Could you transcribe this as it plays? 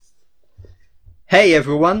Hey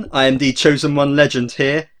everyone, I am the Chosen One Legend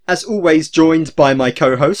here, as always joined by my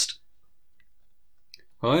co-host.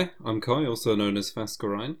 Hi, I'm Kai, also known as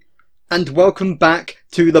Fascorine. And welcome back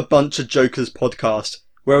to the BunchaJokahs podcast,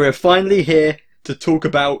 where we're finally here to talk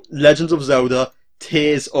about Legends of Zelda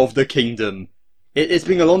Tears of the Kingdom. It's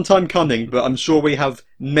been a long time coming, but I'm sure we have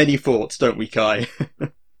many thoughts, don't we, Kai?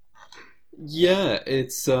 Yeah,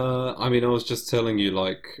 I was just telling you,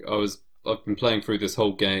 I've been playing through this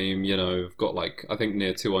whole game, I've got I think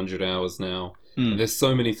near 200 hours now. And Hmm. there's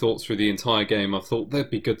so many thoughts through the entire game, I thought they'd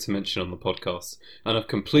be good to mention on the podcast. And I've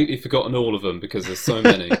completely forgotten all of them because there's so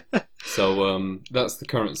many. So, that's the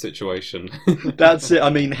current situation. That's it. I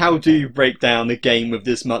mean, how do you break down a game with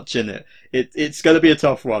this much in it? It's going to be a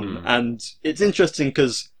tough one, Hmm. and it's interesting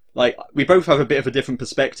because we both have a bit of a different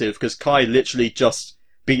perspective. Because Kai literally just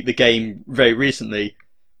beat the game very recently,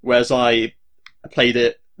 whereas I played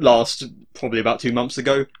it last probably about 2 months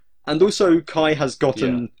ago, and also Kai has Yeah.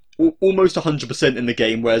 gotten almost 100% in the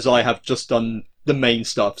game, whereas I have just done the main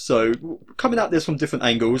stuff. So coming at this from different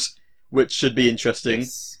angles, which should be interesting.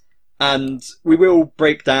 Yes. And we will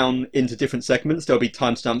break down into different segments. There'll be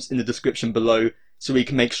timestamps in the description below so we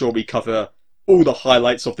can make sure we cover all the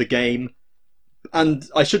highlights of the game. And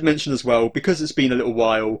I should mention as well, because it's been a little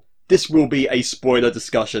while, this will be a spoiler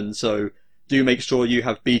discussion, so do make sure you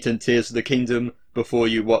have beaten Tears of the Kingdom before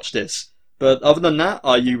you watch this. But other than that,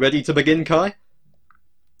 are you ready to begin, Kai?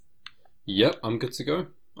 Yep, I'm good to go.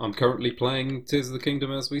 I'm currently playing Tears of the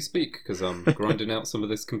Kingdom as we speak because I'm grinding out some of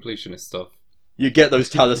this completionist stuff. You get those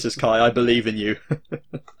taluses, Kai. I believe in you.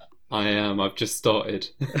 I am. I've just started.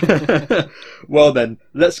 Well then,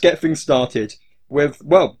 let's get things started with,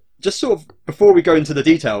 well, just sort of before we go into the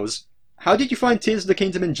details, how did you find Tears of the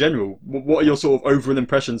Kingdom in general? What are your sort of overall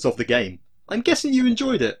impressions of the game? I'm guessing you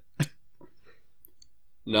enjoyed it.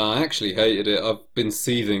 No, I actually hated it. I've been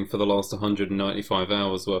seething for the last 195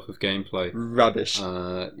 hours worth of gameplay. Rubbish.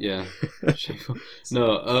 Yeah.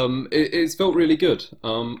 No, it's felt really good.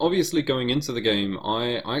 Obviously going into the game,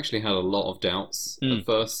 I actually had a lot of doubts Mm, at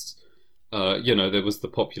first. There was the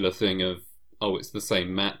popular thing of, oh, it's the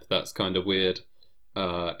same map. That's kind of weird.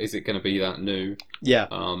 Is it going to be that new? yeah,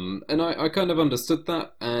 And I kind of understood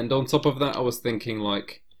that. And on top of that, I was thinking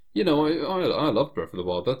I love Breath of the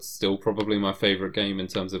Wild. That's still probably my favorite game in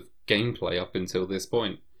terms of gameplay up until this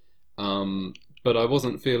point. Um, but I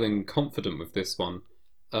wasn't feeling confident with this one.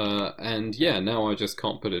 And yeah, now I just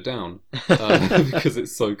can't put it down because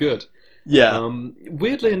it's so good. yeah.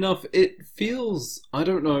 Weirdly enough, it feels. I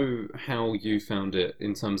don't know how you found it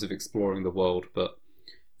in terms of exploring the world, but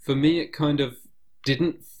for me, it kind of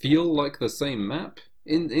didn't feel like the same map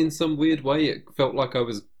in some weird way. It felt like I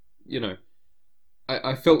was, you know,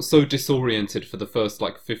 I felt so disoriented for the first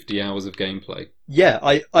 50 hours of gameplay. Yeah,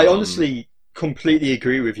 I Um, honestly completely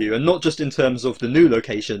agree with you, and not just in terms of the new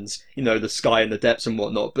locations, the sky and the depths and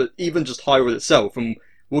whatnot, but even just Hyrule itself, and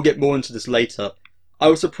we'll get more into this later. I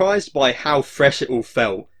was surprised by how fresh it all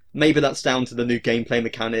felt. Maybe that's down to the new gameplay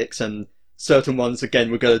mechanics and certain ones, again,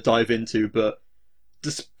 we're going to dive into, but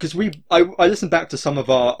just because I listened back to some of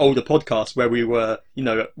our older podcasts where we were,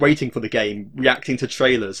 waiting for the game, reacting to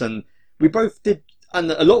trailers, and we both did, and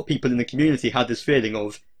a lot of people in the community had this feeling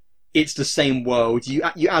of it's the same world. You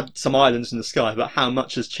add some islands in the sky, but how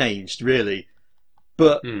much has changed, really?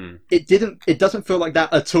 But hmm. it didn't. It doesn't feel like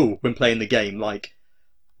that at all when playing the game. Like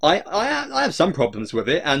I have some problems with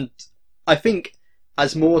it, and I think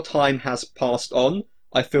as more time has passed on,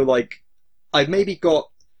 I feel like I've maybe got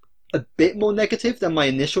a bit more negative than my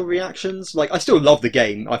initial reactions. Like I still love the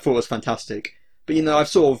game. I thought it was fantastic, but I've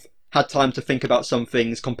sort of had time to think about some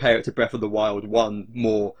things, compare it to Breath of the Wild one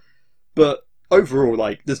more, but overall,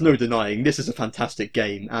 like, there's no denying this is a fantastic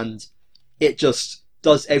game, and it just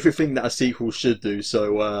does everything that a sequel should do.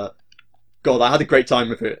 So, God, I had a great time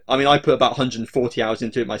with it. I mean, I put about 140 hours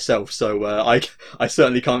into it myself, so I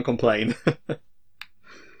certainly can't complain.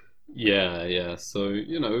 Yeah, yeah. So,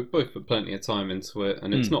 we've both put plenty of time into it,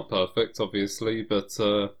 and it's Mm, not perfect, obviously, but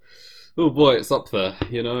oh boy, it's up there.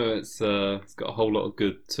 It's got a whole lot of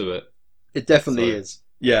good to it. it definitely So, is.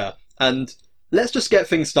 Yeah, and let's just get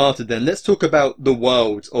things started then. Let's talk about the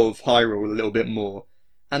world of Hyrule a little bit more.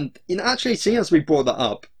 And actually, seeing as we brought that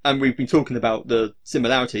up, and we've been talking about the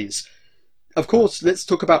similarities, of course, let's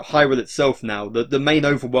talk about Hyrule itself now, the main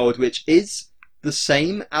overworld, which is the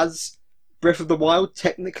same as Breath of the Wild,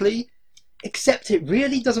 technically, except it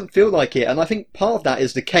really doesn't feel like it. And I think part of that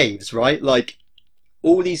is the caves, right? Like,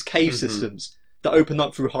 all these cave hmm. systems that open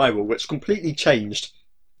up through Hyrule, which completely changed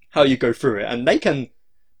how you go through it. And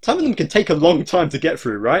some of them can take a long time to get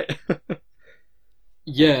through, right?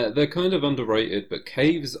 Yeah, they're kind of underrated, but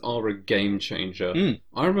caves are a game changer. Mm,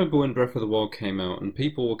 I remember when Breath of the Wild came out and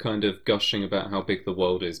people were kind of gushing about how big the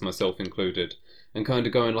world is, myself included, and kind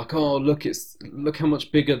of going like, "Oh, look how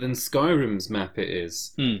much bigger than Skyrim's map it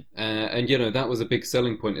is." mm, And that was a big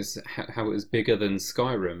selling point is how it was bigger than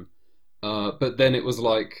Skyrim. But then it was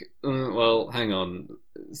like, well, hang on.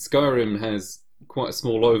 Skyrim has quite a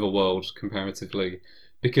small overworld comparatively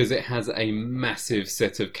because it has a massive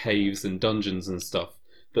set of caves and dungeons and stuff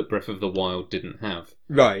that Breath of the Wild didn't have.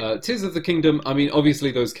 right. Tears of the Kingdom, I mean,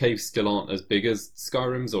 obviously those caves still aren't as big as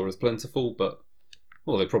Skyrim's or as plentiful, but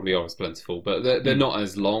well, they probably are as plentiful, but they're Mm, not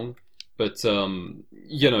as long. But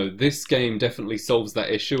this game definitely solves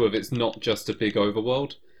that issue of it's not just a big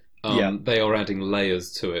overworld. yeah. They are adding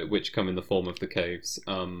layers to it, which come in the form of the caves.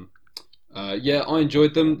 Yeah, I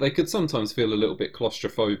enjoyed them. They could sometimes feel a little bit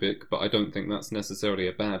claustrophobic, but I don't think that's necessarily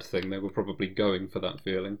a bad thing. They were probably going for that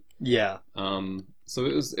feeling. Yeah. So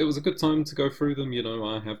it was a good time to go through them.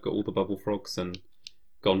 I have got all the bubble frogs and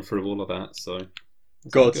gone through all of that, so it's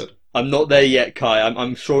been God, good. I'm not there yet, Kai.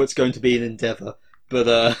 I'm sure it's going to be an endeavor.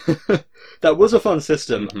 But that was a fun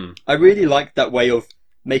system. Hmm. I really liked that way of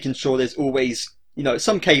making sure there's always,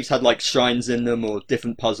 some caves had like shrines in them or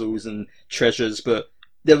different puzzles and treasures, but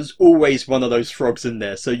there was always one of those frogs in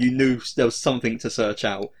there, so you knew there was something to search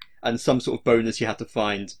out and some sort of bonus you had to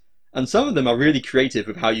find. And some of them are really creative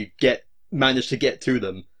with how you manage to get to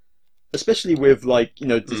them, especially with like,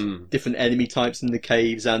 Mm. different enemy types in the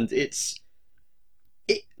caves, and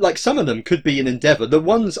like some of them could be an endeavor. The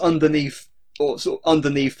ones underneath or sort of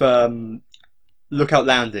underneath Lookout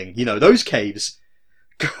Landing, those caves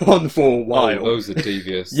go on for a Oh, while. those are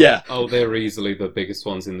devious. Yeah, Oh, they're easily the biggest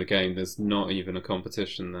ones in the game. There's not even a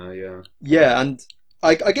competition there. Yeah. yeah, and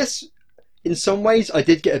I guess in some ways I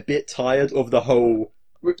did get a bit tired of the whole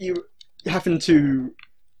you having to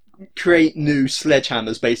create new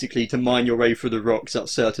sledgehammers basically to mine your way through the rocks at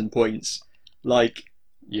certain points. Like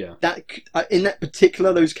Yeah. that in that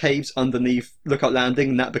particular those caves underneath Lookout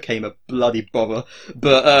Landing, that became a bloody bother.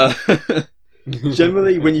 But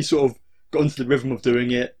generally, when you sort of got into the rhythm of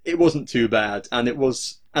doing it, it wasn't too bad, and it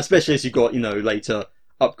was especially as you got later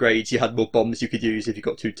upgrades. You had more bombs you could use if you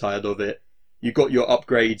got too tired of it. You got your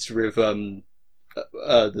upgrades with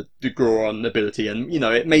the Goron ability, and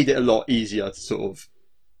it made it a lot easier to sort of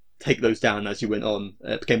take those down as you went on.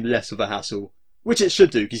 It became less of a hassle, which it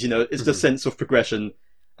should do because it's the Mhm. sense of progression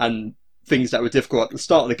and things that were difficult at the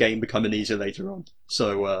start of the game becoming easier later on.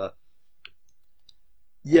 So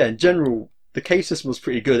yeah, in general, the cave system was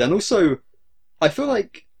pretty good, and also I feel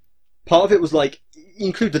like part of it was like you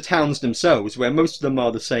include the towns themselves, where most of them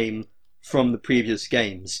are the same from the previous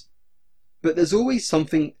games, but there's always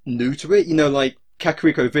something new to it. Like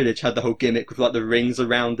Kakariko Village had the whole gimmick with like the rings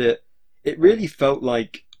around it. It really felt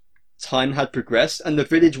like time had progressed, and the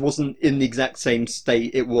village wasn't in the exact same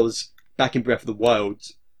state it was back in Breath of the Wild.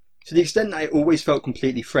 To the extent that it always felt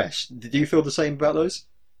completely fresh. Did you feel the same about those?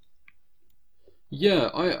 Yeah,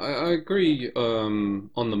 I agree on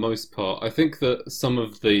the most part. I think that some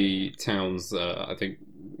of the towns, I think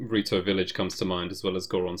Rito Village comes to mind as well as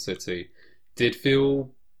Goron City, did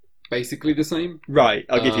feel basically the same. Right,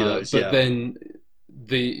 I'll give you those. But Yeah. then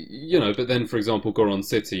but then for example, Goron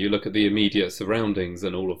City, you look at the immediate surroundings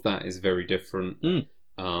and all of that is very different. Mm,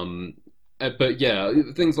 Um, but yeah,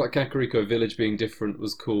 things like Kakariko Village being different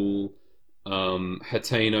was cool.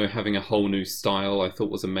 Hateno having a whole new style I thought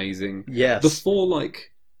was amazing. The yes. four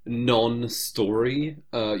like non-story,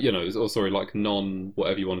 or sorry, like non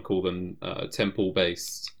whatever you want to call them,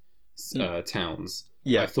 temple-based Mm, towns, I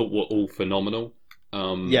yeah. thought were all phenomenal.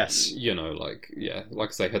 Yes. Like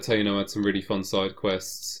I say, Hateno had some really fun side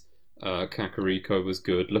quests. Kakariko was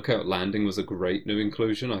good. Lookout Landing was a great new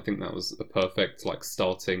inclusion. I think that was a perfect like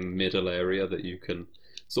starting middle area that you can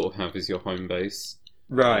sort of have as your home base.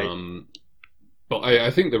 Right. Um, but I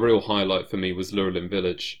think the real highlight for me was Lurelin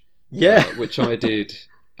Village, Yeah. which I did.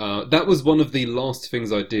 That was one of the last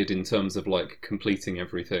things I did in terms of like completing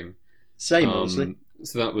everything. Same, honestly.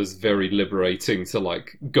 So that was very liberating to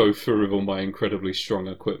like go through with all my incredibly strong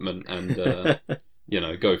equipment and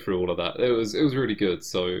go through all of that. It was really good.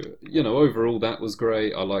 So overall that was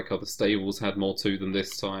great. I like how the stables had more to them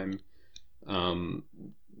this time. Um,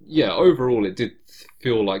 yeah, overall it did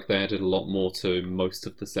feel like they added a lot more to most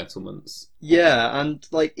of the settlements. Yeah, and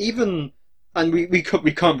like even and we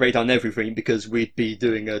can't break down everything because we'd be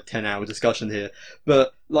doing a 10-hour discussion here.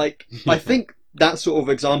 But like I Yeah. think that sort of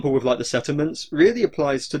example with like the settlements really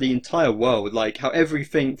applies to the entire world. Like how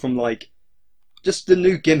everything from like just the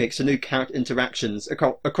new gimmicks, the new character interactions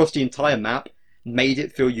across the entire map made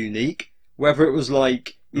it feel unique. Whether it was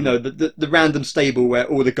like Mm. the random stable where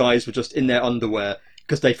all the guys were just in their underwear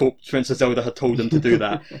because they thought Princess Zelda had told them to do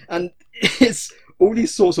that. And it's all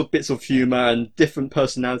these sorts of bits of humor and different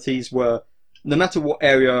personalities where no matter what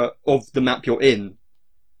area of the map you're in,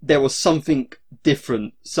 there was something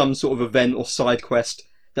different, some sort of event or side quest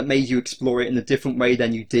that made you explore it in a different way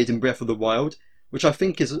than you did in Breath of the Wild, which I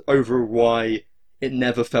think is overall why it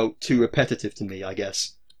never felt too repetitive to me, I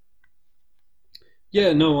guess.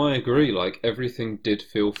 Yeah, no, I agree. Like everything did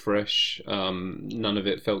feel fresh. None of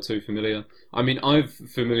it felt too familiar. I mean, I've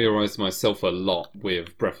familiarized myself a lot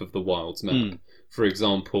with Breath of the Wild's map. Mm. For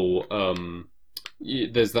example,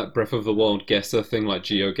 there's that Breath of the Wild guesser thing, like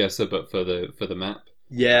GeoGuessr, but for the map.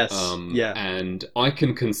 Yes, yeah. And I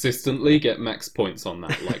can consistently get max points on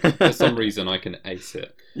that. Like for some reason, I can ace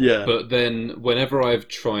it. Yeah. But then, whenever I've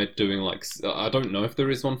tried doing like, I don't know if there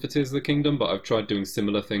is one for Tears of the Kingdom, but I've tried doing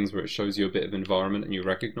similar things where it shows you a bit of environment and you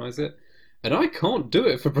recognize it, and I can't do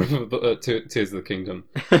it for Breath of Tears of the Kingdom.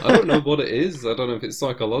 I don't know what it is. I don't know if it's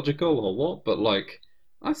psychological or what, but like,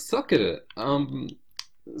 I suck at it.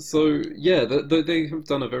 So yeah, they have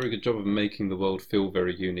done a very good job of making the world feel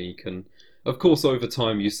very unique, and of course, over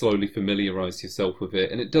time, you slowly familiarize yourself with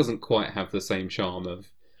it, and it doesn't quite have the same charm of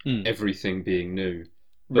everything being new.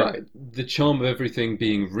 But Right. the charm of everything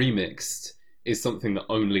being remixed is something that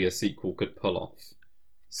only a sequel could pull off.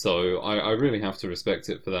 So I really have to respect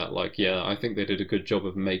it for that. Like, yeah, I think they did a good job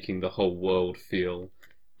of making the whole world feel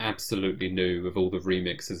absolutely new with all the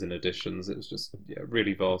remixes and additions. It was just, yeah,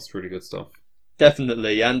 really vast, really good stuff.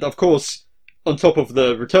 Definitely. And of course, on top of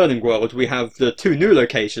the returning world, we have the two new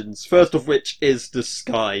locations. First of which is the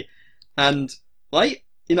sky. And I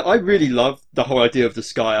really love the whole idea of the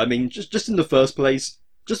sky. I mean, just in the first place,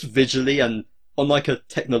 just visually and on like a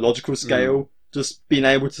technological scale, just being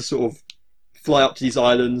able to sort of fly up to these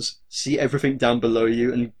islands, see everything down below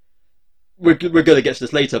you, and we're going to get to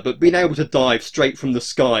this later, but being able to dive straight from the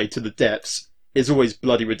sky to the depths is always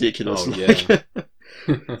bloody ridiculous. Oh, yeah.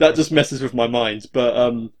 That just messes with my mind.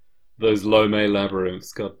 But Those Lome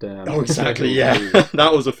labyrinths, goddamn. oh, exactly, yeah,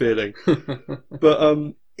 that was a feeling.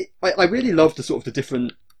 But I really love the sort of the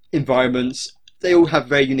different environments. They all have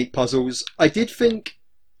very unique puzzles. I did think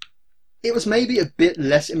it was maybe a bit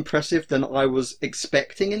less impressive than I was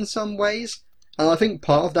expecting in some ways. And I think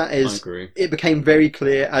part of that I is agree. it became very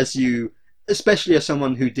clear as you, especially as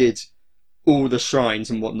someone who did all the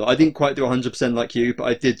shrines and whatnot. I didn't quite do 100% like you, but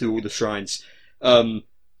I did do all the shrines.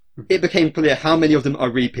 It became clear how many of them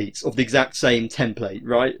are repeats of the exact same template,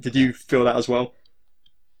 right? Did you feel that as well?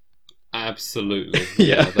 Absolutely.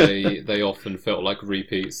 Yeah. They often felt like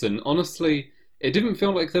repeats, and honestly, it didn't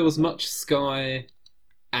feel like there was much sky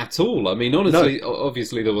at all. I mean, No. honestly,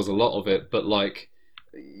 obviously there was a lot of it, but like,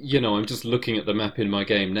 I'm just looking at the map in my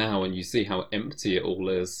game now, and you see how empty it all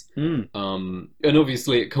is. Mm. And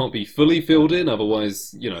obviously it can't be fully filled in,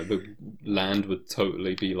 otherwise, the land would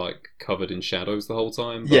totally be like covered in shadows the whole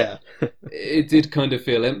time. But Yeah. it did kind of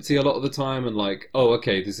feel empty a lot of the time, and like, oh,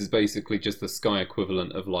 okay, this is basically just the sky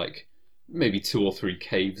equivalent of like maybe 2 or 3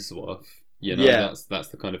 caves worth. Yeah. That's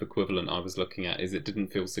the kind of equivalent I was looking at. Is it didn't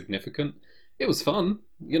feel significant. It was fun.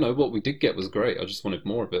 What we did get was great. I just wanted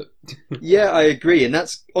more of it. Yeah, I agree. And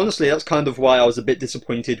that's honestly, that's kind of why I was a bit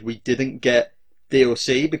disappointed we didn't get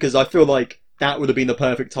DLC, because I feel like that would have been the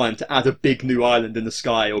perfect time to add a big new island in the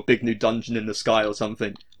sky or big new dungeon in the sky or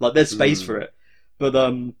something. Like there's space for it. But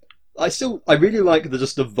I really like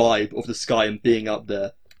just the vibe of the sky and being up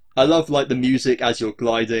there. I love like the music as you're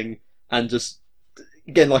gliding, and just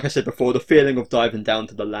again, like I said before, the feeling of diving down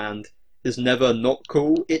to the land is never not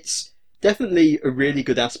cool. It's definitely a really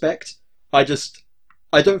good aspect. I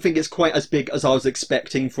don't think it's quite as big as I was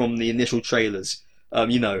expecting from the initial trailers. I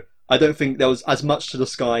don't think there was as much to the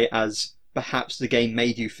sky as perhaps the game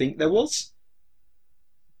made you think there was.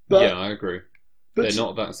 But, Yeah, I agree. but They're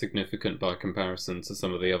not that significant by comparison to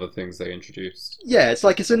some of the other things they introduced. yeah, it's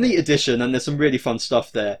a neat addition, and there's some really fun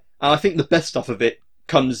stuff there. And I think the best stuff of it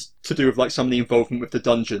comes to do with like some of the involvement with the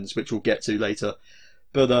dungeons, which we'll get to later.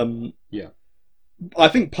 But Yeah. I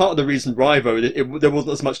think part of the reason there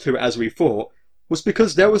wasn't as much to it as we thought was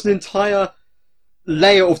because there was an entire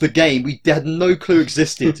layer of the game we had no clue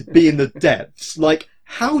existed to be in the depths. Like,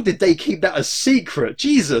 how did they keep that a secret?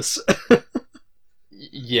 Jesus.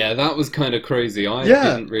 Yeah, that was kind of crazy. I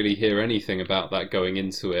Yeah. didn't really hear anything about that going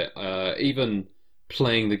into it. Even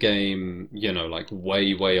playing the game, like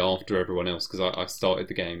way, way after everyone else, because I started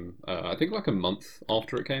the game, I think like a month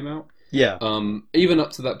after it came out. Yeah. Even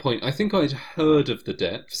up to that point, I think I'd heard of the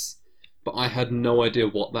depths, but I had no idea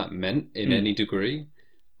what that meant in any degree.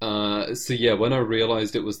 So yeah, when I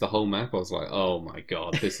realized it was the whole map, I was like, "Oh my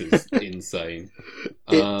god, this is insane."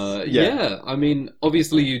 Yeah. Yeah, I mean,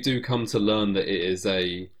 obviously you do come to learn that it is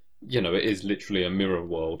a it is literally a mirror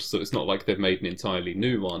world, so it's not like they've made an entirely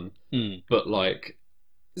new one. Hmm. But like,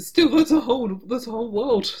 still, that's a whole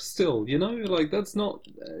world. Still, like that's not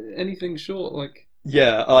anything short. Like,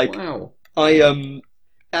 Yeah, like wow. I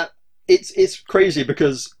uh, it's crazy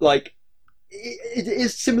because like it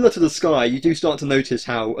is similar to the sky. You do start to notice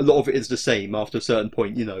how a lot of it is the same after a certain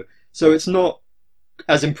point, So it's not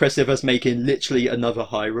as impressive as making literally another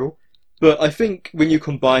Hyrule. But I think when you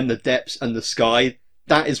combine the depths and the sky,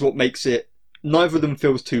 that is what makes it. Neither of them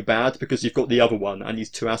feels too bad because you've got the other one and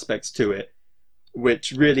these two aspects to it,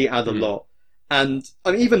 which really add a Mm. lot. And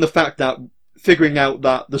I mean, even the fact that figuring out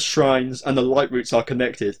that the shrines and the light routes are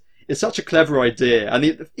connected is such a clever idea,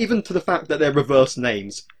 and even to the fact that they're reverse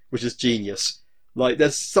names, which is genius. Like,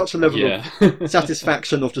 there's such a level of Yeah.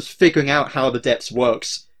 satisfaction of just figuring out how the depths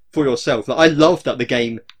works for yourself. Like, I love that the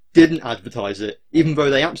game didn't advertise it, even though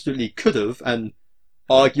they absolutely could have and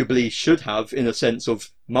arguably should have in a sense of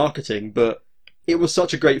marketing. But it was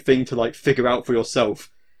such a great thing to like figure out for yourself.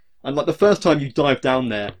 And like the first time you dive down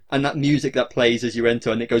there, and that music that plays as you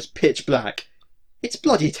enter, and it goes pitch black, it's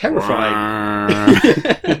bloody terrifying.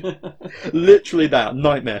 Literally that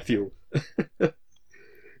nightmare fuel.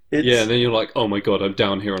 Yeah, and It's then you're like, oh my god, I'm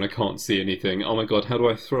down here and I can't see anything. Oh my god, how do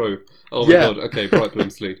I throw? Oh my yeah, god, okay, bright bloom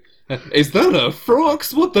sleep. Is that a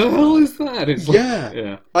Frox? What the hell is that? It's like, yeah.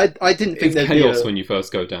 yeah, I didn't think it's there'd be chaos a when you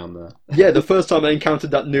first go down there. yeah. The first time I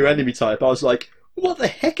encountered that new enemy type, I was like, what the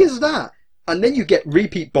heck is that? And then you get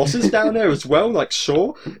repeat bosses down there as well. Like,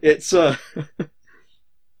 sure, it's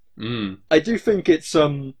Mm. I do think it.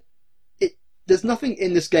 There's nothing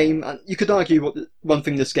in this game, and you could argue what one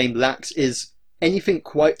thing this game lacks is anything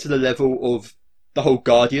quite to the level of the whole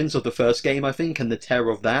Guardians of the first game, I think, and the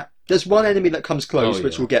terror of that. There's one enemy that comes Oh close,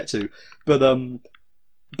 which yeah. we'll get to,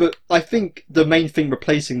 but I think the main thing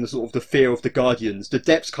replacing the sort of the fear of the Guardians, the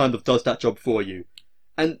depths kind of does that job for you.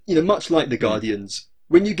 And much like the Mm. Guardians,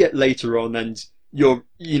 when you get later on and you've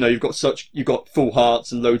got full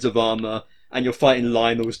hearts and loads of armor, and you're fighting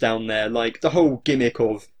Lionels down there, like the whole gimmick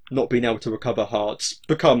of not being able to recover hearts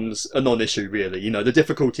becomes a non-issue. Really, the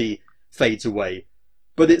difficulty fades away,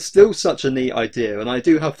 but it's still such a neat idea, and I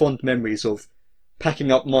do have fond memories of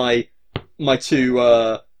packing up my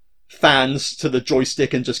two fans to the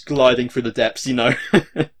joystick and just gliding through the depths.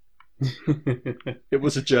 It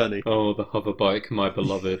was a journey. Oh, the hover bike, my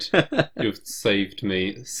beloved. You've saved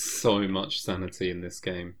me so much sanity in this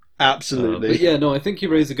game. But Absolutely. yeah, no, I think you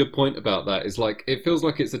raise a good point about that. Is like it feels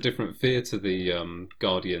like it's a different fear to the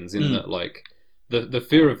Guardians in Mm, that like the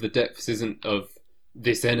fear of the depths isn't of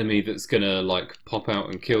this enemy that's gonna like pop out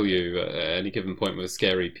and kill you at any given point with a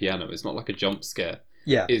scary piano. It's not like a jump scare.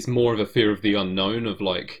 yeah, It's more of a fear of the unknown. Of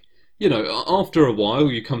like after a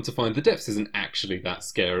while you come to find the depths isn't actually that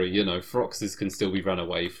scary. Froxes can still be run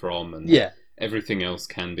away from and yeah, everything else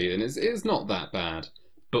can be, and it's not that bad.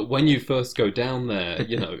 But when you first go down there,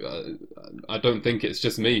 I don't think it's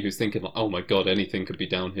just me who's thinking like, "Oh my god, anything could be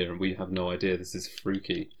down here, and we have no idea. This is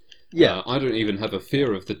freaky." yeah. I don't even have a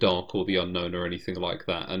fear of the dark or the unknown or anything like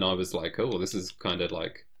that, and I was like, "Oh, this is kind of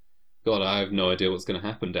like, God, I have no idea what's going to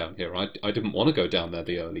happen down here." I didn't want to go down there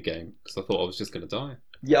the early game because I thought I was just going to die.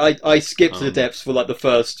 Yeah, I skipped to the Um, depths for like the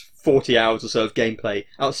first 40 hours or so of gameplay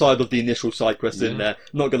outside of the initial side quests in yeah. there.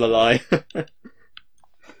 Not gonna lie.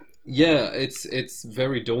 Yeah, it's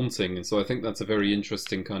very daunting, and so I think that's a very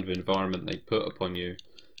interesting kind of environment they put upon you.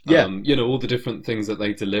 Yeah, All the different things that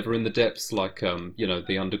they deliver in the depths, like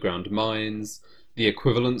the underground mines, the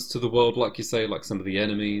equivalents to the world, like you say, like some of the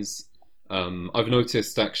enemies. I've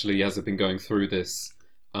noticed actually as I've been going through this,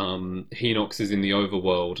 Henoxes in the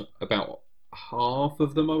overworld, about half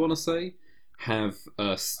of them, I want to say, have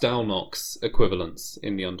Stalnox equivalents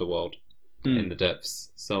in the underworld mm, in the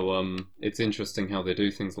depths. So it's interesting how they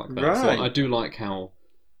do things like that. So I right. do like how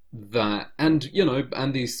that, and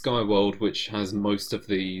and the Sky World, which has most of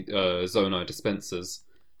the Zonai dispensers.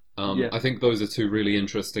 Yeah, I think those are two really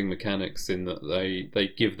interesting mechanics in that they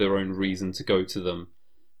give their own reason to go to them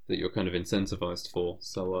that you're kind of incentivized for.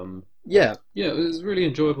 So yeah, yeah, it was really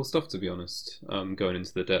enjoyable stuff to be honest. Going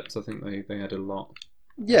into the depths, I think they added a lot.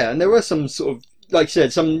 yeah. And there were some sort of, like you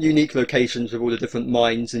said, some unique locations with all the different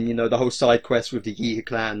mines, and the whole side quest with the Yi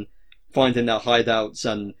clan, finding their hideouts,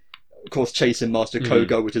 and of course chasing Master Mm.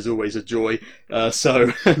 Koga, which is always a joy.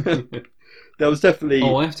 So there was definitely.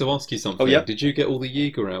 Oh, I have to ask you Oh something. yeah, Did you get all the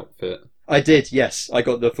Jaeger outfit? I did. Yes, I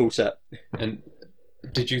got the full set. And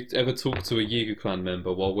did you ever talk to a Jaeger clan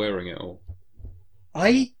member while wearing it all?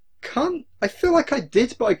 I can't. I feel like I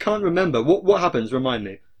did, but I can't remember. What happens? Remind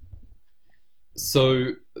me.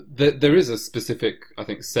 So there is a specific, I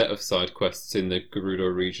think, set of side quests in the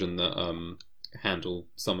Gerudo region that handle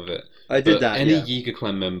some of it. I did But that, any yeah. Yiga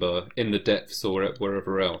clan member in the depths or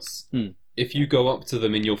wherever else, Hmm. if you go up to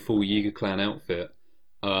them in your full Yiga clan outfit,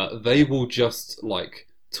 they will just like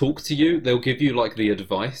talk to you. They'll give you like the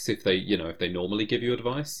advice if they, if they normally give you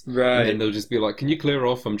advice, and then Right. they'll just be like, "Can you clear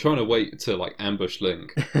off? I'm trying to wait to like ambush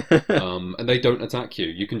Link." And they don't attack you.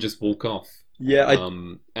 You can just walk off. Yeah, I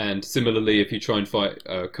And similarly, if you try and fight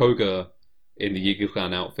Koga in the Yiga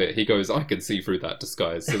clan outfit, he goes, "I can see through that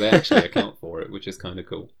disguise," so they actually account for it, which is kind of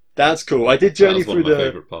cool. that's cool. I did That journey was one of through my the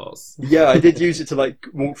favorite parts. yeah, I did use it to like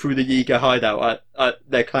walk through the Yiga hideout at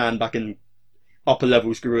their clan back in upper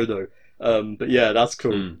levels Gerudo. But yeah, that's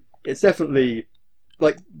cool. Mm. It's definitely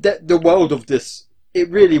like the world of this. It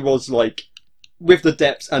really was like with the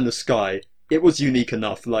depths and the sky. It was unique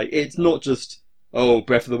enough. Like it's not just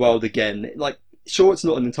Breath of the Wild again. Like sure, it's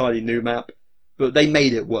not an entirely new map, but they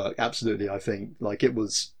made it work. Absolutely, I think like it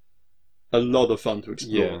was a lot of fun to Yeah,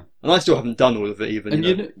 explore, and I still haven't done all of it even. You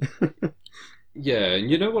and know. yeah, and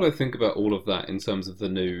you know what I think about all of that in terms of the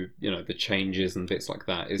new, the changes and bits like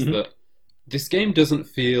that is Mhm. that this game doesn't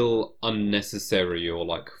feel unnecessary or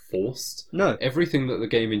like forced. No. Everything that the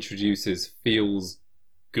game introduces feels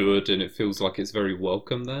good and it feels like it's very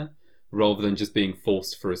welcome there, rather than just being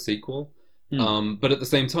forced for a sequel. Mm. But at the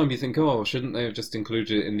same time, you think, oh, shouldn't they have just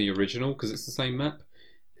included it in the original because it's the same map?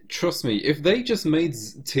 Trust me, if they just made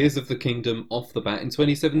Tears of the Kingdom off the bat in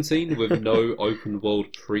 2017 with no open world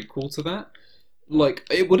prequel to that, like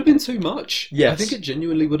it would have been too much. I think Yes. it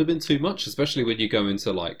genuinely would have been too much, especially when you go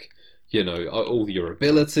into like, all your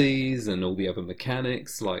abilities and all the other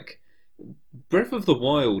mechanics. Like Breath of the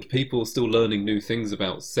Wild, people are still learning new things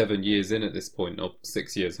about 7 years in at this point, or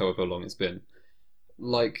 6 years, however long it's been.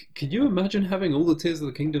 Like, can you imagine having all the Tears of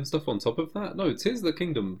the Kingdom stuff on top of that? No, Tears of the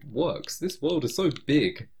Kingdom works. This world is so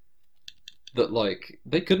big that like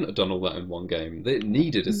they couldn't have done all that in one game. They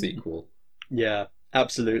needed a sequel. Yeah,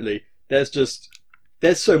 absolutely. There's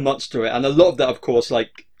so much to it, and a lot of that, of course,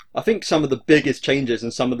 like I think some of the biggest changes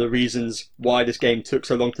and some of the reasons why this game took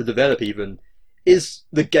so long to develop, even, is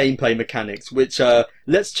the gameplay mechanics. Which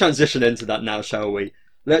let's transition into that now, shall we?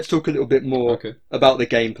 Let's talk a little bit more Okay. about the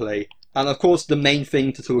gameplay, and of course, the main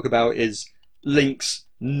thing to talk about is Link's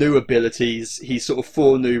new abilities. He's sort of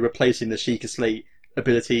four new, replacing the Sheikah Slate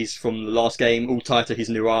abilities from the last game, all tied to his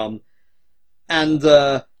new arm. And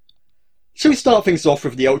should we start things off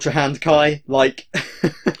with the Ultra Hand Kai? Like,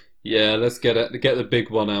 Yeah, let's get the big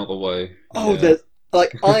one out of the way. oh, Yeah.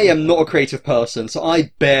 I am not a creative person, so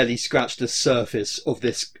I barely scratched the surface of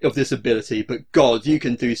this ability. But God, you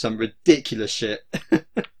can do some ridiculous shit.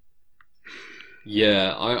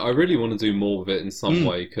 Yeah, I really want to do more with it in some Mm,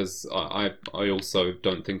 way because I also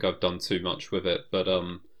don't think I've done too much with it. But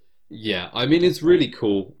yeah, I mean it's really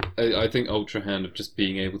cool. I think Ultra Hand of just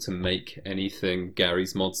being able to make anything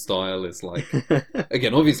Gary's mod style is like,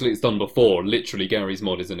 again, obviously it's done before. Literally, Gary's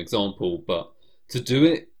mod is an example, but to do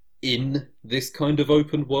it in this kind of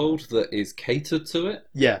open world that is catered to it,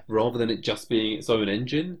 yeah. rather than it just being its own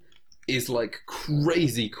engine, is like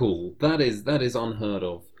crazy cool. That is unheard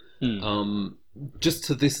of. Mm, Um, just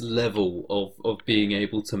to this level of being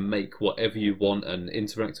able to make whatever you want and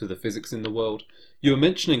interact with the physics in the world. You were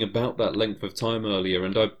mentioning about that length of time earlier,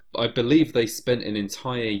 and I believe they spent an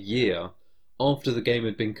entire year after the game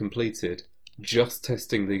had been completed just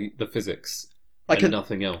testing the physics I and can,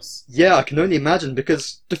 nothing else. yeah, I can only imagine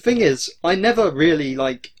because the thing is, I never really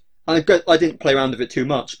like. I didn't play around with it too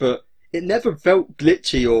much, but it never felt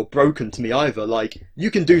glitchy or broken to me either. Like you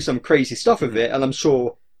can do some crazy stuff with Mhm. it, and I'm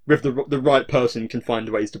sure with the right person can find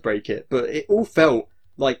ways to break it. But it all felt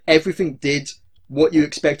like everything did what you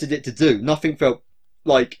expected it to do. Nothing felt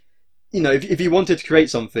like if you wanted to create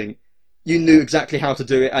something, you knew exactly how to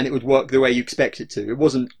do it, and it would work the way you expect it to. It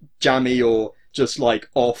wasn't jammy or just like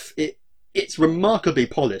off. It's remarkably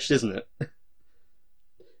polished, isn't it?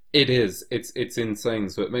 It is. It's insane.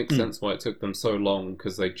 So it makes Mm, sense why it took them so long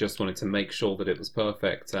because they just wanted to make sure that it was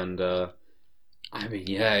perfect. And I mean,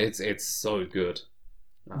 yeah, it's so good.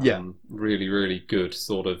 yeah. Really, really good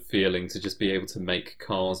sort of feeling to just be able to make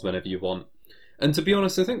cars whenever you want. And to be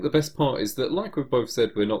honest, I think the best part is that, like we've both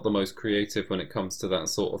said, we're not the most creative when it comes to that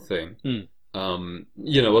sort of thing. Mm,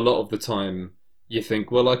 A lot of the time you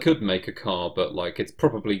think, well, I could make a car, but like it's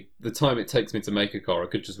probably the time it takes me to make a car, I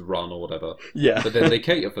could just run or whatever. yeah. But then they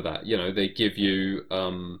cater for that. They give you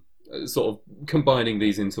sort of combining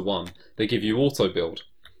these into one. They give you auto build.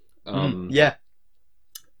 Mm, Um, yeah.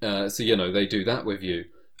 so they do that with you.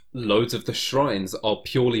 Loads of the shrines are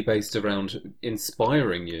purely based around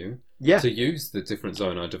inspiring you Yeah. to use the different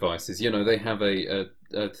Zonai devices. They have a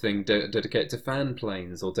thing dedicated to fan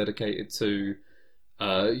planes or dedicated to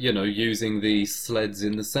using the sleds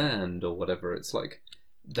in the sand or whatever. It's like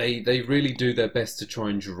they really do their best to try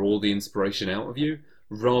and draw the inspiration out of you,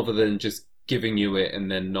 rather than just giving you it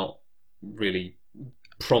and then not really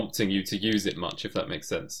prompting you to use it much, if that makes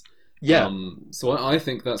sense. Yeah, So I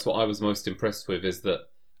think that's what I was most impressed with, is that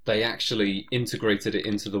they actually integrated it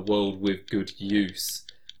into the world with good use,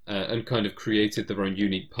 and kind of created their own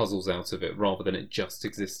unique puzzles out of it, rather than it just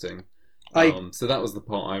existing. I So that was the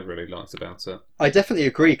part I really liked about it. I definitely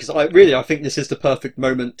agree because I think this is the perfect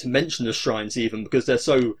moment to mention the shrines even because they're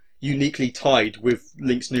so uniquely tied with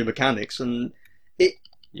Link's new mechanics and it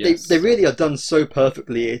they Yes. really are done so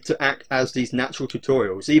perfectly to act as these natural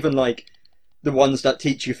tutorials, even like the ones that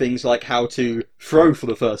teach you things like how to throw for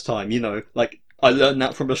the first time. Like I learned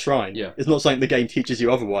that from a shrine. Yeah. It's not something the game teaches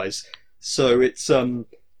you otherwise. So it's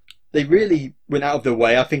they really went out of their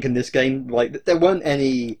way. I think in this game, like there weren't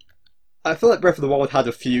any. I feel like Breath of the Wild had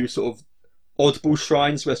a few sort of audible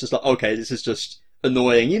shrines where it's just like, okay, this is just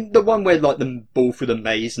annoying. The one where like the ball through the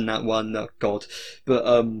maze and that one, oh god. But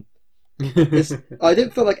it's I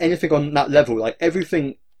didn't feel like anything on that level. Like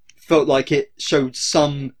everything felt like it showed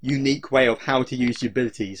some unique way of how to use the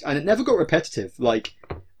abilities, and it never got repetitive. Like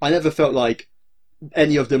I never felt like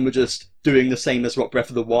any of them were just doing the same as what Breath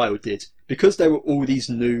of the Wild did, because there were all these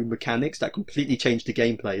new mechanics that completely changed the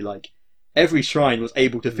gameplay. Like every shrine was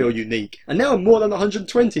able to feel Mm. unique, and there are more than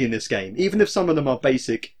 120 in this game. Even if some of them are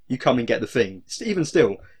basic, you come and get the thing. Even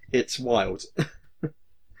still, it's wild.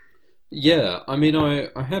 Yeah, I mean, I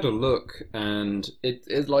had a look, and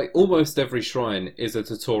it like almost every shrine is a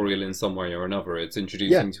tutorial in some way or another. It's Yeah,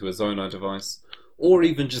 introducing to a Zonai device, or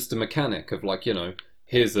even just a mechanic of like,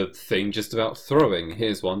 here's a thing just about throwing,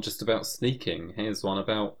 here's one just about sneaking, here's one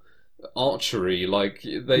about archery. Like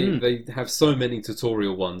mm, they have so many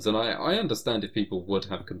tutorial ones, and I understand if people would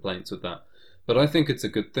have complaints with that, but I think it's a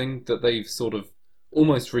good thing that they've sort of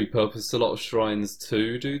almost repurposed a lot of shrines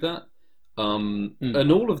to do that. mm.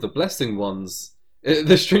 And all of the blessing ones.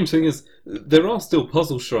 The strange thing is, there are still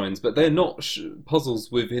puzzle shrines, but they're not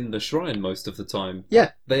puzzles within the shrine most of the time.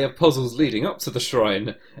 Yeah, They have puzzles leading up to the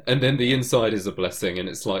shrine, and then the inside is a blessing, and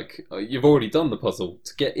it's like you've already done the puzzle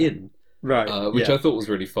to get in, right. which Yeah. I thought was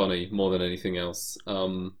really funny more than anything else.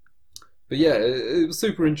 But yeah, it was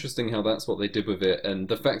super interesting how that's what they did with it, and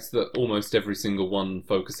the fact that almost every single one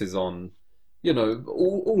focuses on,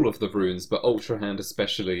 all of the runes, but Ultra Hand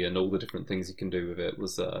especially, and all the different things you can do with it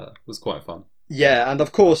was quite fun. Yeah, and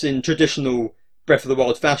of course, in traditional Breath of the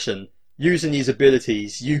Wild fashion, using these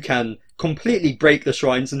abilities, you can completely break the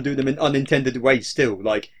shrines and do them in unintended ways still.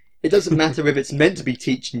 Like, it doesn't matter if it's meant to be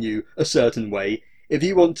teaching you a certain way. If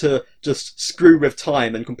you want to just screw with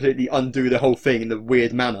time and completely undo the whole thing in a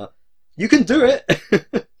weird manner, you can do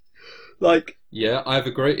it. Like, Yeah, I have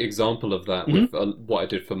a great example of that mhm, with what I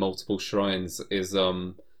did for multiple shrines. Is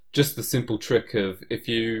just the simple trick of, if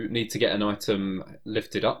you need to get an item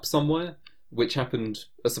lifted up somewhere, which happened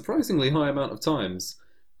a surprisingly high amount of times.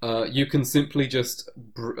 You can simply just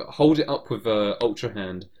hold it up with Ultra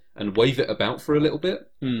Hand and wave it about for a little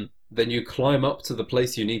bit. mm, Then you climb up to the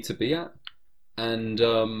place you need to be at, and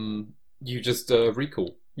you just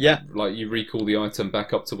recall. yeah. Like, you recall the item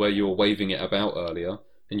back up to where you were waving it about earlier,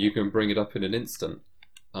 and you can bring it up in an instant.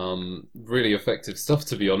 Really effective stuff,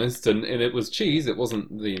 to be honest. And it was cheese. It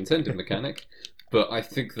wasn't the intended mechanic, but I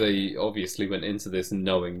think they obviously went into this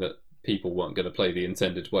knowing that people weren't going to play the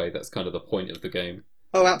intended way. That's kind of the point of the game.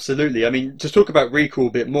 Oh, absolutely. I mean, to talk about recall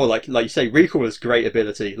a bit more, like you say, recall is great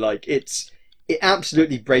ability. Like it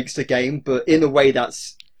absolutely breaks the game, but in a way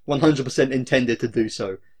that's 100% intended to do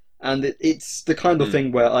so. And it's the kind of Hmm.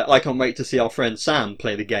 thing where I can't wait to see our friend Sam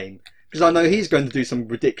play the game because I know he's going to do some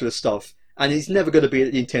ridiculous stuff, and he's never going to be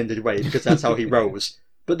the intended way because that's how he rolls.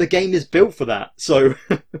 But the game is built for that, so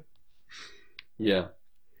Yeah.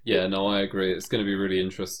 Yeah, no, I agree. It's going to be really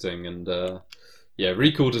interesting, and yeah,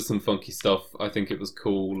 Recall does some funky stuff. I think it was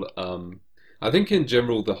cool. I think in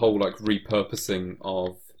general the whole like repurposing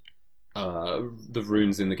of the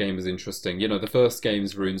runes in the game is interesting. The first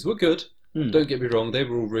game's runes were good. hmm, Don't get me wrong; they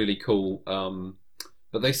were all really cool.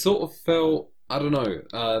 But they sort of felt, I don't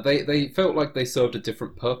know. They felt like they served a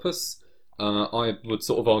different purpose. I would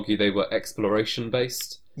sort of argue they were exploration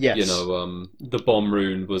based. yes, The bomb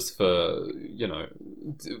rune was for,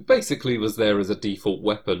 basically was there as a default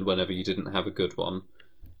weapon whenever you didn't have a good one.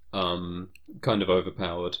 Kind of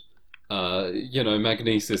overpowered.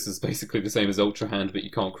 Magnesis is basically the same as Ultra Hand, but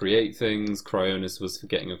you can't create things. Cryonis was for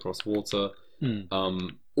getting across water. hmm,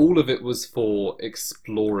 All of it was for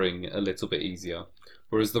exploring a little bit easier.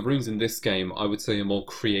 Whereas the runes in this game, I would say, are more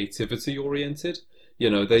creativity oriented.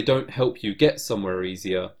 They don't help you get somewhere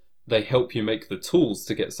easier. they help you make the tools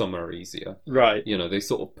to get somewhere easier. Right. You know, they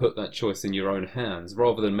sort of put that choice in your own hands.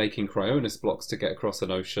 Rather than making cryonis blocks to get across an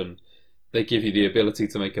ocean, they give you the ability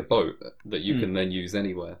to make a boat that you can then use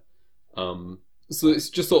anywhere. So it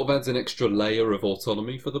just sort of adds an extra layer of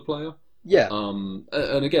autonomy for the player. Yeah.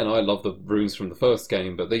 And again, I love the runes from the first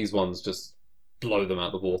game, but these ones just blow them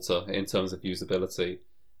out the water in terms of usability.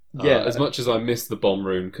 Yeah. As much as I miss the bomb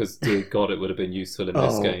rune, because dear God, it would have been useful in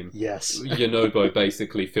this game. Yes. Yonobo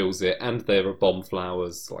basically fills it, and there are bomb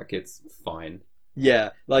flowers. Like, it's fine. Yeah.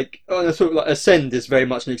 Like, sort of like Ascend is very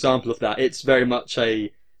much an example of that. It's very much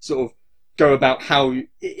a sort of go about how it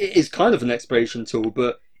is kind of an exploration tool,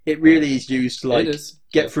 but it really is used to like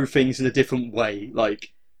get through things in a different way.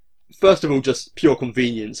 Like, first of all, just pure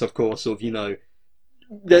convenience, of course. Of the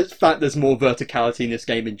fact there's more verticality in this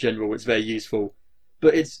game in general. It's very useful.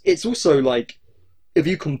 But it's also like, if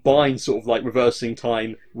you combine sort of like reversing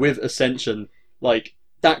time with Ascension, like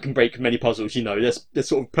that can break many puzzles. There's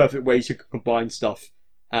sort of perfect ways you can combine stuff,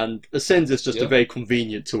 and Ascend is just a very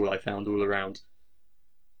convenient tool I found all around.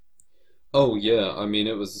 Oh yeah, I mean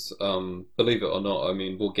it was believe it or not, I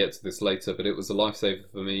mean we'll get to this later, but it was a lifesaver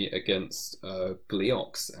for me against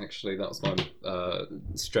Gleox. Actually, that was my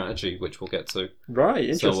strategy, which we'll get to. Right,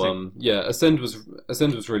 interesting. So yeah, Ascend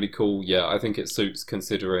was really cool. Yeah, I think it suits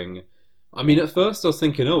considering. I mean, at first I was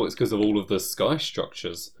thinking, oh, it's because of all of the sky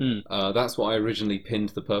structures. That's what I originally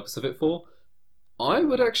pinned the purpose of it for. I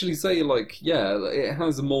would actually say, like, yeah, it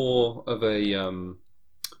has more of a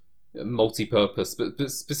multi-purpose, but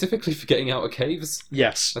specifically for getting out of caves.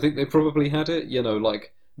 Yes. I think they probably had it.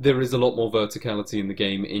 Like, there is a lot more verticality in the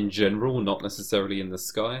game in general, not necessarily in the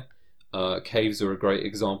sky. Caves are a great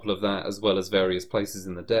example of that, as well as various places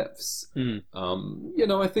in the depths.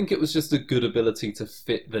 I think it was just a good ability to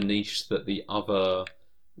fit the niche that the other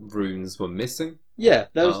runes were missing. Yeah,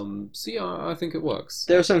 so yeah, I think it works.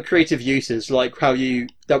 There are some creative uses, like how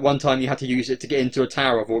that one time you had to use it to get into a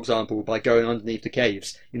tower, for example, by going underneath the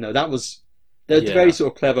caves. There's very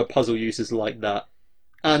sort of clever puzzle uses like that.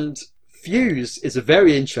 And Fuse is a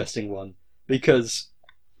very interesting one, because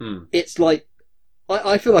it's like,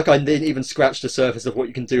 I feel like I didn't even scratch the surface of what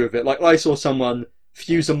you can do with it. Like, I saw someone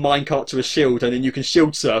fuse a minecart to a shield, and then you can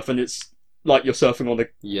shield surf, and it's like you're surfing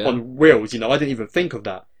on wheels. I didn't even think of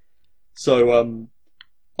that. So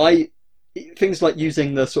things like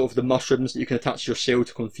using the sort of the mushrooms that you can attach to your shield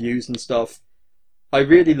to confuse and stuff. I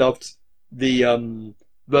really loved the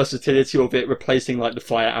versatility of it, replacing like the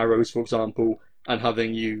fire arrows, for example, and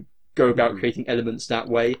having you go about creating elements that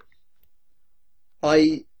way.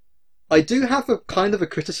 I do have a kind of a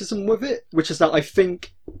criticism with it, which is that I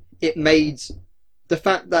think it made the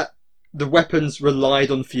fact that the weapons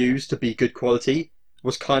relied on Fuse to be good quality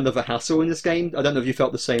was kind of a hassle in this game. I don't know if you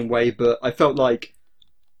felt the same way, but I felt like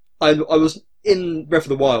I was in Breath of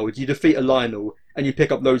the Wild. You defeat a Lionel and you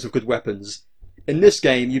pick up loads of good weapons. In this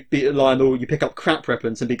game, you beat a Lionel, you pick up crap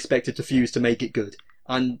weapons and be expected to fuse to make it good.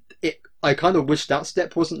 And I kind of wish that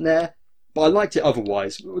step wasn't there, but I liked it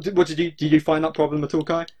otherwise. Did you find that problem at all,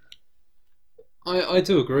 Kai? I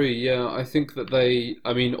do agree, yeah. I think that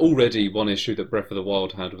already one issue that Breath of the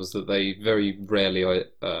Wild had was that they very rarely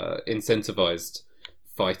incentivized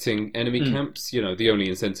fighting enemy camps. The only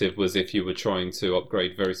incentive was if you were trying to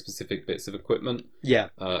upgrade very specific bits of equipment. Yeah.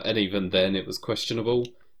 And even then it was questionable.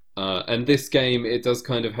 And this game, it does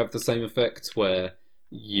kind of have the same effect where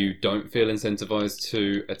you don't feel incentivized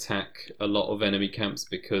to attack a lot of enemy camps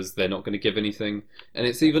because they're not going to give anything. And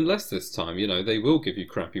it's even less this time. They will give you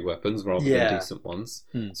crappy weapons rather than decent ones.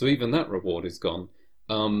 So even that reward is gone.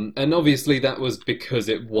 And obviously that was because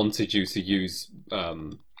it wanted you to use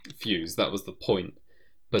Fuse. That was the point.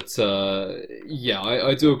 But yeah,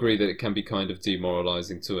 I do agree that it can be kind of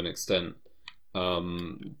demoralizing to an extent.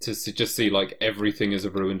 To just see like everything is a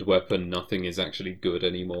ruined weapon, nothing is actually good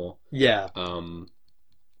anymore. Yeah.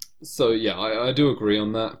 So yeah, I do agree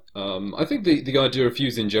on that. I think the idea of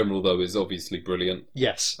Fuse in general though is obviously brilliant.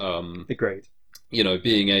 Yes. Agreed.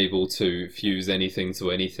 Being able to fuse anything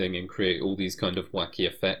to anything and create all these kind of wacky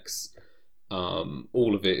effects.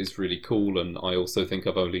 All of it is really cool, and I also think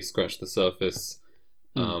I've only scratched the surface.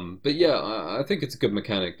 But yeah, I think it's a good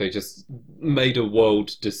mechanic. They just made a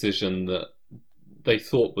world decision that they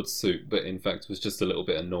thought would suit, but in fact was just a little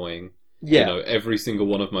bit annoying. Yeah. Every single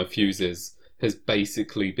one of my fuses has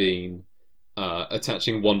basically been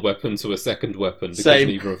attaching one weapon to a second weapon because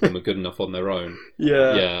neither of them are good enough on their own.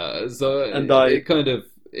 Yeah. So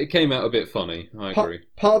it came out a bit funny. I agree.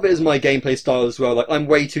 Part of it is my gameplay style as well. Like, I'm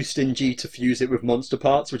way too stingy to fuse it with monster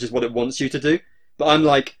parts, which is what it wants you to do. But I'm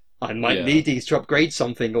like, I might need these to upgrade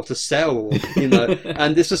something or to sell,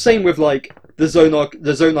 And it's the same with like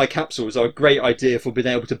the Zonai capsules are a great idea for being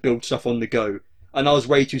able to build stuff on the go. And I was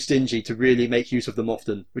way too stingy to really make use of them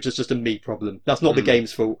often, which is just a me problem. That's not the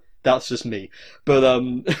game's fault. That's just me. But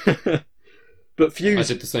but I Fuse,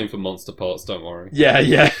 did the same for Monster Parts. Don't worry. yeah,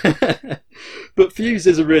 yeah. But Fuse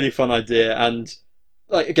is a really fun idea, and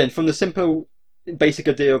like again, from the simple, basic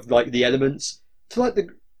idea of like the elements to like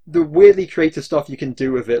the weirdly creative stuff you can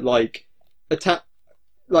do with it, like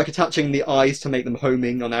attaching the eyes to make them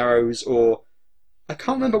homing on arrows, or I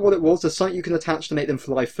can't remember what it was. There's something you can attach to make them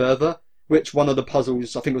fly further, which one of the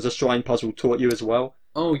puzzles, I think it was a shrine puzzle, taught you as well.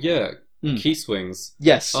 Oh yeah, key swings.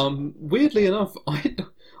 Yes. Weirdly enough, I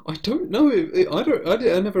don't know.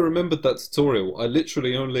 I never remembered that tutorial. I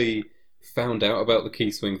literally only found out about the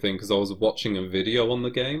key swing thing because I was watching a video on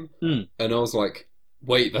the game, and I was like,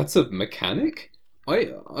 "Wait, that's a mechanic." I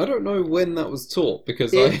don't know when that was taught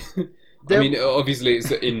because I mean, obviously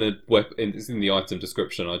it's in the it's in the item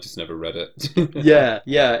description. I just never read it. Yeah.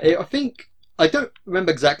 I think I don't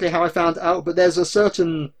remember exactly how I found out, but there's a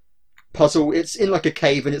certain puzzle. It's in like a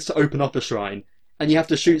cave, and it's to open up a shrine, and you have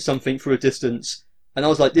to shoot something through a distance. And I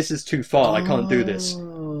was like, "This is too far. I can't do this."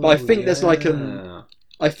 But I think there's like an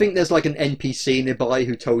NPC nearby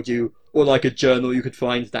who told you, or like a journal you could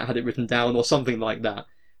find that had it written down, or something like that,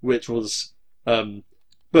 which was.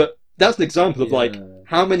 But that's an example of like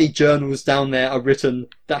how many journals down there are written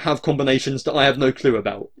that have combinations that I have no clue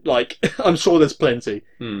about. Like I'm sure there's plenty.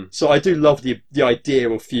 So I do love the idea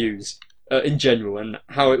of Fuse in general, and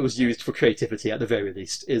how it was used for creativity at the very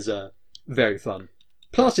least is very fun.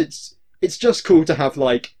 Plus it's just cool to have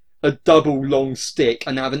like a double long stick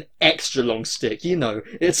and have an extra long stick. You know,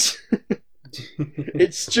 it's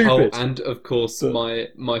it's stupid. Oh, and of course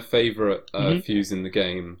my favourite Fuse in the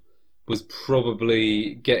game was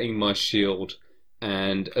probably getting my shield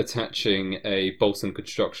and attaching a Bolton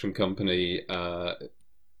Construction Company,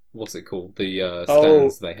 what's it called? The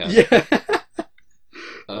stands they have. Yeah.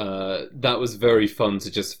 That was very fun to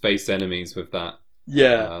just face enemies with that.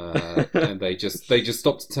 Yeah. And they just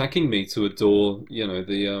stopped attacking me to adore,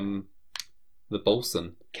 the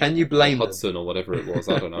Bolton. Can you blame Hudson or whatever it was?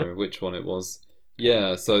 I don't know which one it was.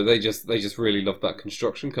 Yeah, so they just really loved that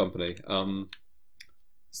construction company.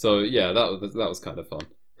 So yeah, that was kind of fun.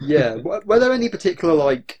 Yeah. Were there any particular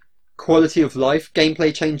like quality of life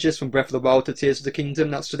gameplay changes from Breath of the Wild to Tears of the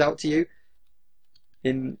Kingdom that stood out to you?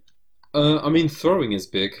 I mean, throwing is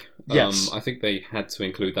big. Yes. I think they had to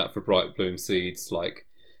include that for Bright Bloom Seeds. Like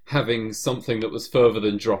having something that was further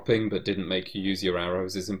than dropping but didn't make you use your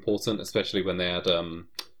arrows is important, especially when they had the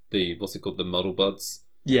what's it called, the Muddle Buds.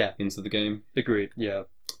 Yeah. Into the game. Agreed. Yeah.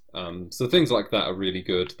 So things like that are really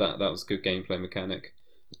good. That was a good gameplay mechanic.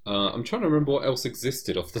 I'm trying to remember what else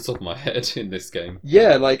existed off the top of my head in this game.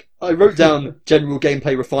 Yeah, like I wrote down general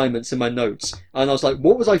gameplay refinements in my notes, and I was like,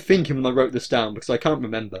 what was I thinking when I wrote this down? Because I can't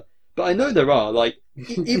remember. But I know there are, like,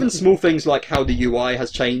 even small things like how the UI has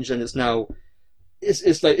changed, and it's now it's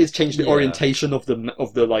changed the orientation of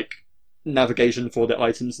the like navigation for the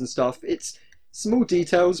items and stuff. It's small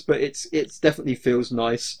details, but it's definitely feels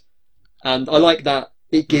nice, and I like that.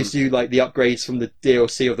 It gives you like the upgrades from the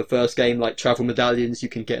DLC of the first game, like travel medallions you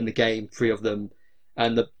can get in the game, 3 of them,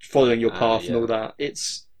 and the following your path and all that.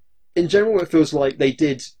 It's in general, it feels like they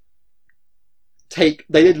did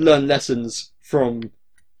learn lessons from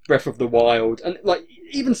Breath of the Wild, and like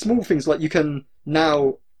even small things like you can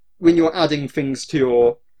now, when you're adding things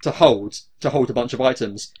to hold a bunch of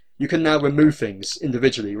items, you can now remove things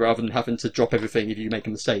individually rather than having to drop everything if you make a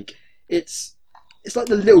mistake. It's like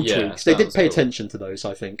the little tweaks. They did pay attention to those,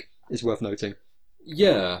 I think, is worth noting.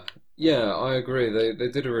 Yeah, I agree. They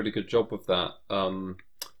did a really good job with that. One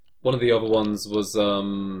of the other ones was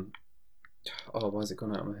why has it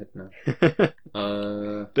gone out of my head now?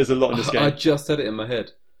 There's a lot in this game. I just had it in my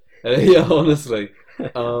head. Yeah, honestly.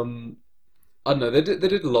 I don't know. They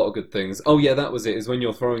did a lot of good things. Oh yeah, that was it. Is when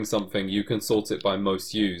you're throwing something, you can sort it by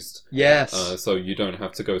most used. Yes. So you don't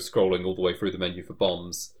have to go scrolling all the way through the menu for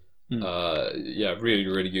bombs. Really,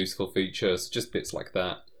 really useful features. Just bits like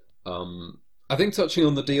that. I think touching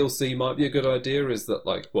on the DLC might be a good idea. Is that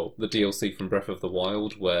the DLC from Breath of the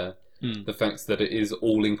Wild, where the fact that it is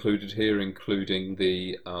all included here, including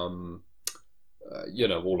the all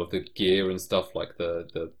of the gear and stuff like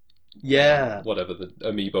the whatever the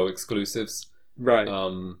amiibo exclusives. Right.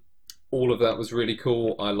 All of that was really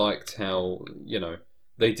cool. I liked how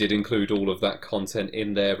they did include all of that content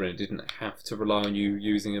in there, and it didn't have to rely on you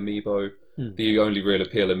using amiibo. The only real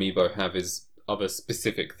appeal amiibo have is other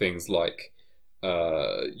specific things like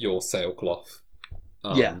your sailcloth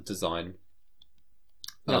design.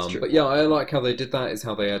 That's true. But yeah, I like how they did that. Is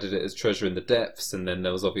how they added it as treasure in the depths, and then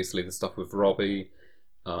there was obviously the stuff with Robbie.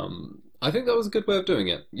 I think that was a good way of doing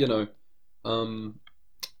it. Um,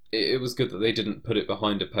 it was good that they didn't put it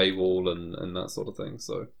behind a paywall and that sort of thing.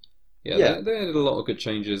 So yeah, Yeah. they added a lot of good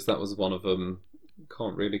changes. That was one of them.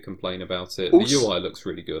 Can't really complain about it. The Also, UI looks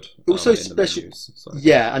really good also in the special. menus. So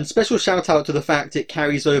Yeah, and special shout out to the fact it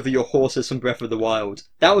carries over your horses from Breath of the Wild.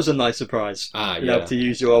 That was a nice surprise. Being able yeah, to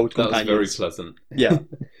use your old that was very companions. pleasant. Yeah.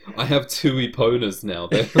 I have two Eponas now.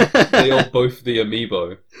 They are both the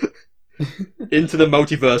amiibo. Into the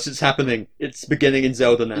multiverse, it's happening. It's beginning in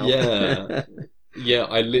Zelda now. Yeah, yeah.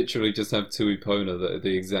 I literally just have two Epona that are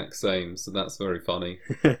the exact same, so that's very funny.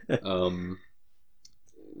 Um,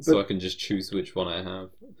 so But I can just choose which one I have.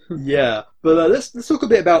 yeah, but let's talk a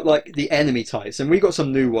bit about like the enemy types, and we got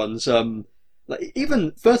some new ones. Like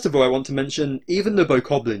even first of all, I want to mention even the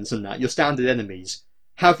bokoblins and that your standard enemies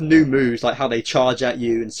have new moves, like how they charge at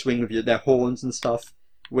you and swing with their horns and stuff.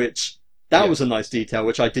 Which that Yeah. was a nice detail,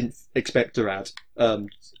 which I didn't expect to add.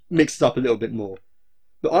 Mixed it up a little bit more.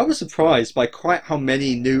 But I was surprised by quite how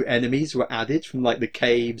many new enemies were added from like the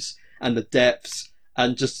caves and the depths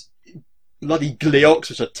and just bloody Gleoks,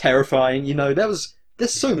 which are terrifying. There's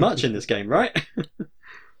so much in this game, right?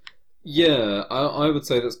 Yeah, I would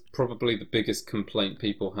say that's probably the biggest complaint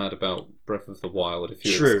people had about Breath of the Wild, if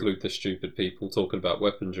you True. exclude the stupid people talking about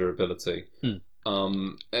weapon durability. Hmm.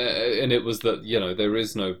 And it was that, there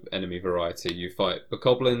is no enemy variety. You fight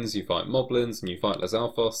bokoblins, you fight moblins, and you fight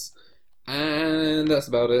Lizalfos, and that's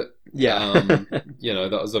about it. Yeah.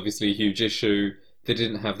 That was obviously a huge issue. They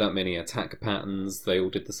didn't have that many attack patterns, they all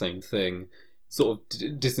did the same thing. Sort of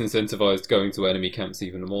disincentivized going to enemy camps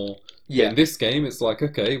even more. But Yeah. in this game, it's like,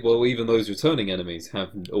 okay, well, even those returning enemies have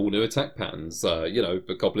all new attack patterns.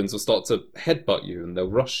 But goblins will start to headbutt you and they'll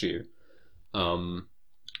rush you.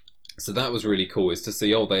 So that was really cool, is to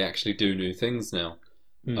see, they actually do new things now.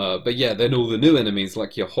 But yeah, then all the new enemies,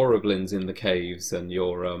 like your Horriblins in the caves and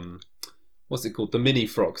your, what's it called? The mini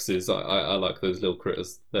Froxes. I like those little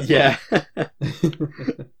critters. They're Yeah. fun.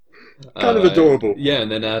 Kind of adorable. Yeah,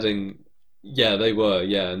 and then adding. Yeah, they were,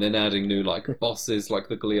 yeah, and then adding new like bosses like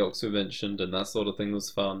the Gleoks we mentioned and that sort of thing was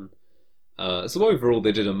fun. So overall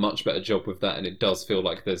they did a much better job with that, and it does feel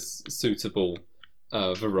like there's suitable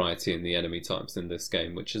variety in the enemy types in this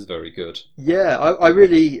game, which is very good. Yeah, I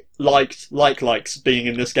really likes being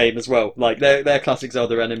in this game as well. Like their classic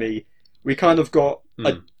Zelda enemy. We kind of got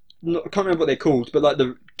Mm. I can't remember what they're called, but like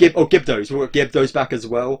the Gibdos. We got Gibdos back as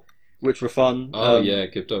well, which were fun. Oh yeah,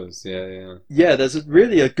 Gibdos, yeah. Yeah, there's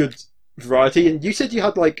really a good variety. And you said you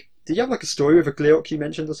had did you have like a story with a Gleok you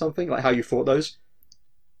mentioned or something? Like how you fought those?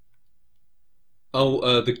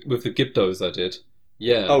 Oh, with the Gibdos I did.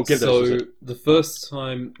 Yeah, Oh, Gibdos was so it? the first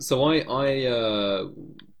time, so I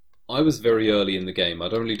was very early in the game.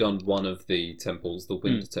 I'd only done one of the temples, the Hmm.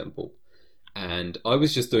 Wind Temple, and I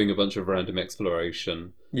was just doing a bunch of random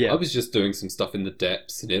exploration. I Yeah. was just doing some stuff in the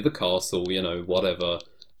depths near the castle, whatever.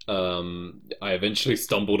 I eventually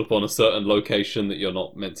stumbled upon a certain location that you're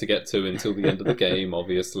not meant to get to until the end of the game,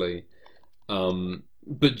 obviously.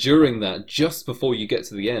 But during that, just before you get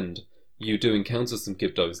to the end, you do encounter some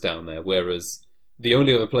Gibdos down there, whereas the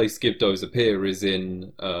only other place Gibdos appear is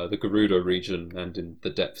in the Gerudo region and in the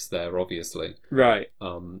depths there, obviously. Right.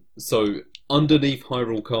 So underneath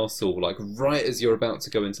Hyrule Castle, like right as you're about to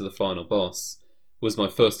go into the final boss, was my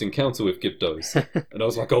first encounter with Gibdos. And I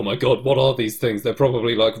was like, oh my god, what are these things? They're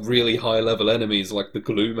probably like really high level enemies like the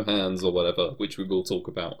Gloom Hands or whatever, which we will talk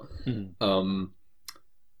about. Mhm.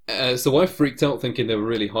 So I freaked out thinking they were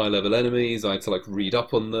really high level enemies. I had to like read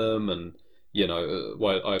up on them, and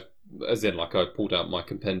I pulled out my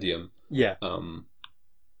compendium. Yeah. I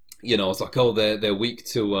was like, oh, they're weak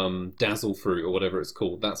to Dazzle Fruit or whatever it's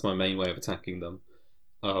called. That's my main way of attacking them.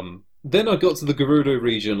 Then I got to the Gerudo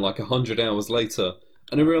region like 100 hours later,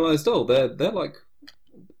 and I realised, they're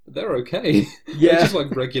okay. They're Yeah. just like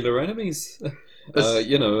regular enemies.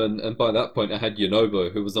 And by that point I had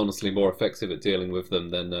Yunobo, who was honestly more effective at dealing with them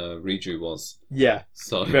than Riju was. Yeah.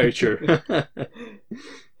 So Very true.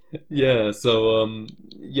 yeah, so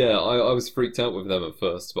I was freaked out with them at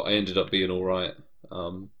first, but I ended up being all right.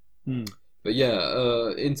 Hmm. But yeah,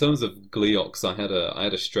 in terms of Gleoks, I had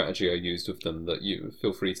a strategy I used with them that you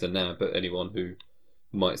feel free to nab at anyone who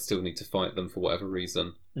might still need to fight them for whatever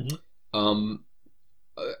reason. Mhm.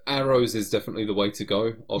 Arrows is definitely the way to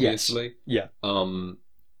go, obviously. Yes. Yeah.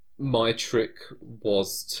 My trick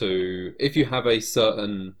was to, if you have a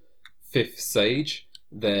certain fifth sage,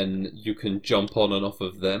 then you can jump on and off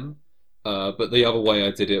of them. But the other way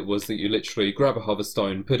I did it was that you literally grab a hover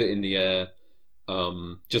stone, put it in the air,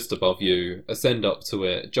 just above you, ascend up to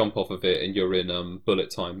it, jump off of it, and you're in bullet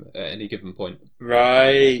time at any given point.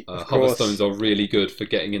 Right, of Hoverstones course. are really good for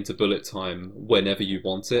getting into bullet time whenever you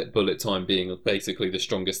want it. Bullet time being basically the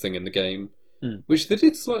strongest thing in the game, Hmm. which they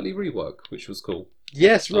did slightly rework, which was cool.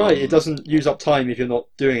 Yes, right. It Um, doesn't use up time if you're not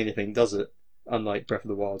doing anything, does it? Unlike Breath of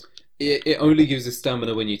the Wild. it only gives you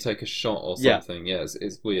stamina when you take a shot or Yeah. something. Yeah,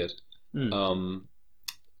 it's weird. Hmm. Um,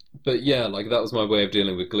 but yeah, like that was my way of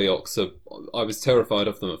dealing with Gleeok. So I was terrified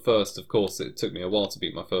of them at first. Of course, it took me a while to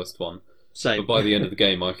beat my first one, but Same. by the end of the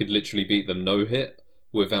game, I could literally beat them no hit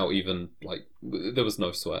without even like there was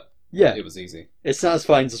no sweat. Yeah. It was easy. It's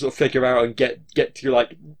satisfying to sort of figure out and get to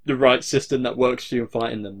like the right system that works for you in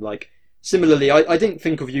fighting them. Like similarly, I didn't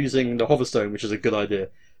think of using the hoverstone, which is a good idea.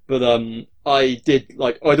 But I did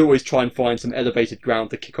like I'd always try and find some elevated ground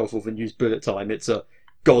to kick off of and use bullet time. It's a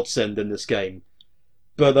godsend in this game.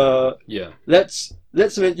 But Yeah. let's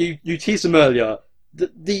admit you teased them earlier.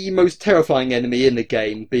 The most terrifying enemy in the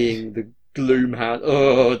game being the Gloom Hand.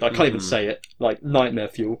 Oh, I can't even hmm say it. Like nightmare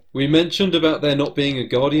fuel. We mentioned about there not being a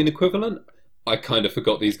Guardian equivalent. I kind of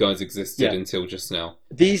forgot these guys existed Yeah, until just now.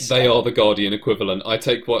 these. They are the Guardian equivalent. I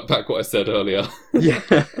take back what I said earlier. Yeah,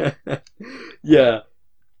 yeah.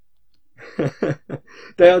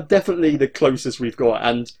 They are definitely the closest we've got,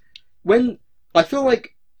 and when I feel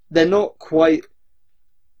like they're not quite.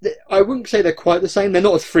 I wouldn't say they're quite the same. They're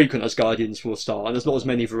not as frequent as Guardians for a start, and there's not as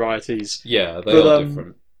many varieties. Yeah, they But are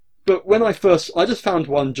different. but when I just found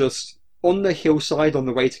one just on the hillside on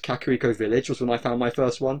the way to Kakariko Village was when I found my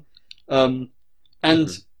first one, um, and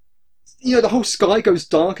hmm the whole sky goes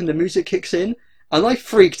dark and the music kicks in, and I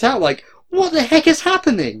freaked out like, what the heck is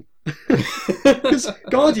happening? Because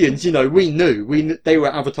Guardians, they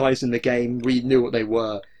were advertised in the game, we knew what they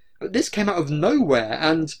were, but this came out of nowhere,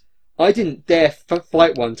 and I didn't dare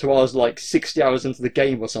fight one till I was like 60 hours into the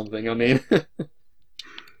game or something. I mean,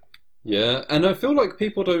 Yeah, and I feel like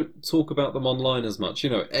people don't talk about them online as much.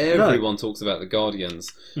 no. Everyone talks about the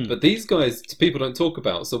Guardians, Hmm. but these guys people don't talk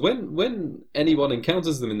about. So when anyone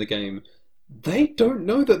encounters them in the game, they don't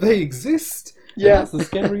know that they exist, and Yeah. that's the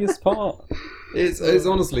scariest part. It's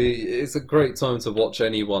honestly it's a great time to watch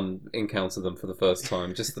anyone encounter them for the first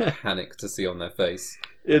time. Just the panic to see on their face.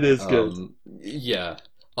 It is good. Yeah,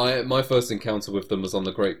 I my first encounter with them was on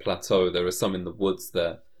the Great Plateau. There are some in the woods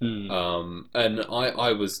there. Hmm. And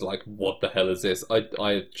I was like, what the hell is this?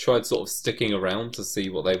 I tried sort of sticking around to see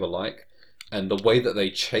what they were like, and the way that they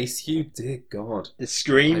chase you, dear God. The I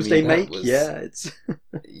screams mean, they that make, was yeah, it's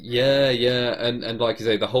yeah, and like you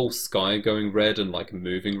say, the whole sky going red and like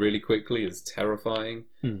moving really quickly is terrifying.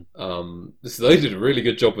 Hmm. So they did a really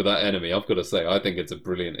good job with that enemy. I've got to say, I think it's a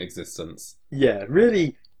brilliant existence. yeah,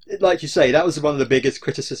 really. Like you say, that was one of the biggest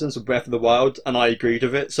criticisms of Breath of the Wild, and I agreed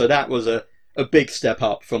with it. So that was a big step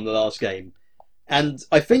up from the last game. And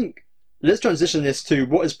I think let's transition this to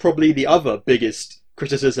what is probably the other biggest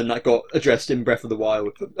criticism that got addressed in Breath of the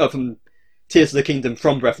Wild, from Tears of the Kingdom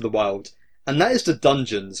from Breath of the Wild, and that is the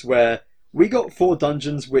dungeons, where we got four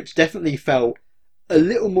dungeons which definitely felt a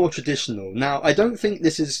little more traditional. Now, I don't think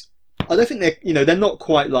they're not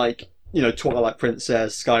quite like Twilight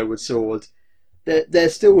Princess, Skyward Sword. They're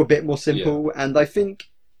still a bit more Yeah. simple, and I think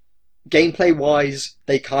gameplay wise,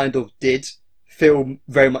 they kind of did feel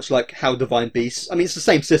very much like how Divine Beasts. I mean, it's the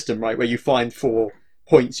same system, right? Where you find four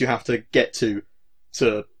points you have to get to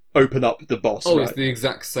open up the boss, Oh, it's right? the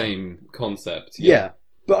exact same concept. Yeah. Yeah,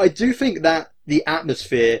 but I do think that the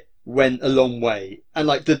atmosphere went a long way, and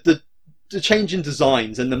like the change in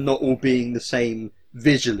designs and them not all being the same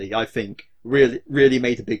visually, I think really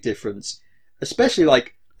made a big difference. Especially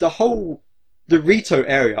like the Rito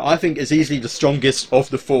area, I think is easily the strongest of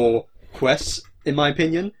the four quests, in my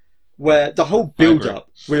opinion. Where the whole I build agree. up,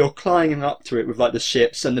 where you're climbing up to it with like the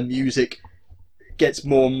ships and the music gets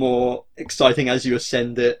more and more exciting as you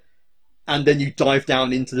ascend it, and then you dive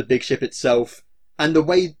down into the big ship itself. And the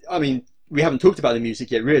way, I mean, we haven't talked about the music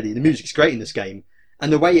yet, really. The music's great in this game,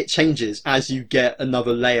 and the way it changes as you get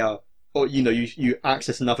another layer, or you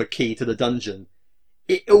access another key to the dungeon.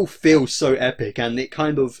 It all feels so epic, and it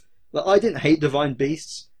kind of like I didn't hate Divine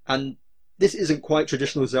Beasts, and this isn't quite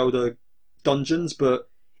traditional Zelda dungeons, but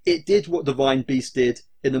it did what Divine Beast did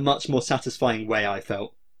in a much more satisfying way. I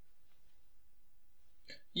felt.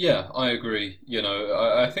 Yeah, I agree.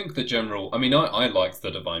 I think the general. I mean, I liked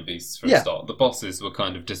the Divine Beasts for a Yeah. start. The bosses were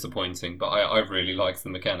kind of disappointing, but I really liked the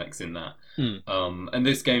mechanics in that. Hmm. And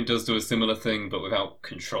this game does do a similar thing, but without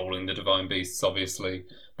controlling the Divine Beasts, obviously.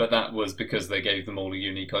 But that was because they gave them all a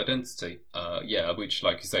unique identity. Yeah, which,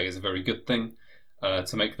 like you say, is a very good thing.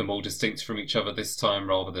 To make them all distinct from each other this time,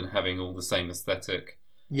 rather than having all the same aesthetic.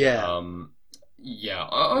 Yeah. Um, Yeah,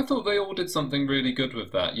 I thought they all did something really good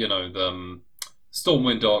with that.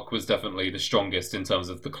 Stormwind Arc was definitely the strongest in terms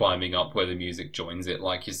of the climbing up where the music joins it.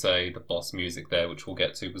 Like you say, the boss music there, which we'll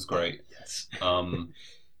get to, was Oh, great. yes. Um,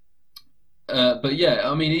 but yeah,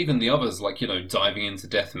 I mean, even the others, like, diving into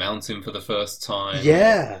Death Mountain for the first time, or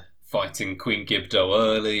Yeah. fighting Queen Gibdo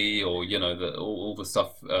early, or, all the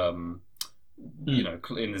stuff, Mm.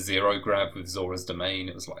 in the Zero Grab with Zora's Domain.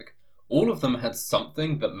 It was like, all of them had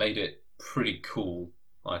something that made it pretty cool,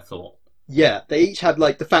 I thought. Yeah, they each had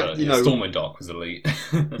like the fact, But yeah, Stormwind Dark was elite.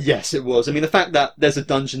 yes, it was. I mean, the fact that there's a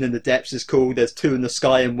dungeon in the depths is cool. There's two in the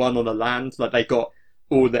sky and one on the land. Like they got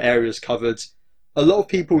all the areas covered. A lot of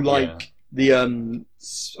people Yeah. like the I don't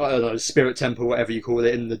know, Spirit Temple, whatever you call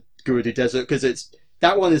it, in the Gerudo Desert, because it's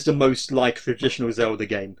that one is the most like traditional Zelda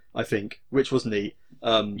game, I think, which was neat.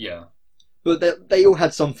 Yeah. But they all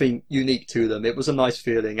had something unique to them. It was a nice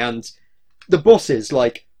feeling, and the bosses,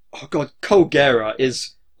 like, oh god, Colgera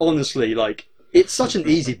is honestly like it's such an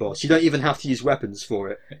easy boss. You don't even have to use weapons for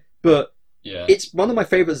it, but Yeah. it's one of my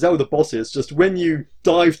favorite Zelda bosses. Just when you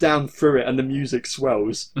dive down through it and the music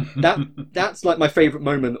swells, that's like my favorite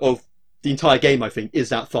moment of the entire game. I think is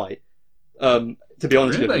that fight. To be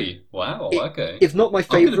honest with you, Really? Wow, it, okay. if not my I'm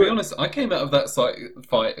gonna be favorite. honest, I came out of that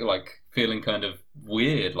fight like feeling kind of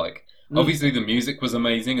weird. Like Mm, obviously the music was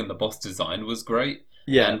amazing and the boss design was great.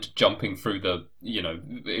 yeah, And jumping through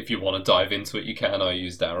if you want to dive into it, you can. I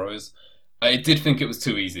used arrows. I did think it was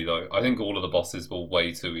too easy though. I think all of the bosses were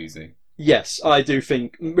way too easy. yes, I do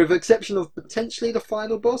think, with the exception of potentially the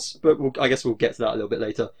final boss, but I guess we'll get to that a little bit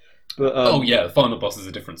later. But Oh yeah, the final boss is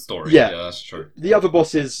a different story. yeah, Yeah, that's true. the other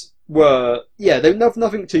bosses were, yeah, they were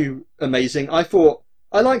nothing too amazing. I thought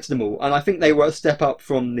I liked them all, and I think they were a step up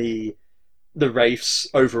from the Wraiths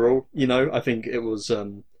overall. I think it was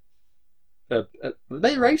were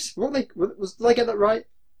they Wraiths? Did I get that right?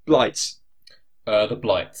 Blights. The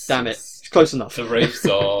Blights. Damn it, Yes. it's close enough. The Wraiths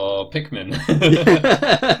are Pikmin.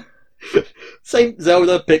 Yeah. Same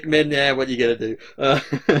Zelda, Pikmin. Yeah, what are you gonna do?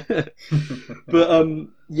 But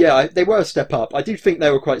yeah, they were a step up. I do think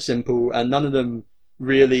they were quite simple, and none of them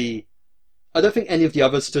really. I don't think any of the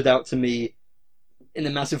others stood out to me in a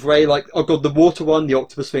massive way. Like, oh god, the water one, the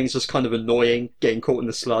octopus thing is just kind of annoying, getting caught in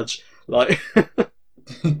the sludge. Like,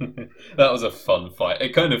 That was a fun fight.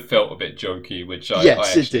 It kind of felt a bit jokey, which I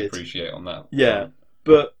yes, it actually did. appreciate on that Yeah, front.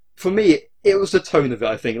 but for me, it was the tone of it.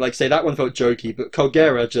 I think, like, say that one felt jokey, but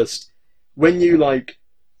Colgera just when you like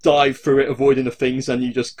dive through it, avoiding the things, and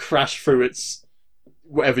you just crash through its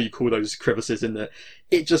whatever you call those crevices in there,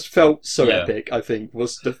 it just felt so Yeah. epic. I think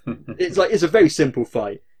was the. It's like it's a very simple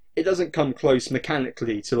fight. It doesn't come close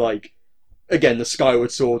mechanically to like again the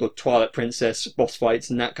Skyward Sword or Twilight Princess boss fights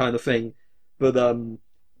and that kind of thing, but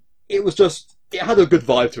it was just it had a good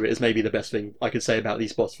vibe to it. Is maybe the best thing I could say about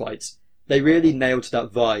these boss fights. They really nailed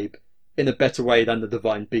that vibe in a better way than the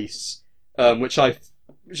Divine Beasts, which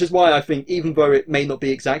is why I think even though it may not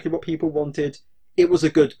be exactly what people wanted, it was a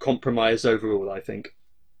good compromise overall. I think.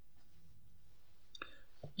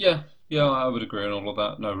 Yeah, yeah, I would agree on all of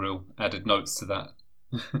that. No real added notes to that.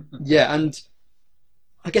 Yeah, and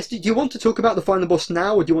I guess do you want to talk about the final boss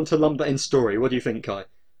now, or do you want to lump that in story? What do you think, Kai?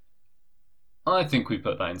 I think we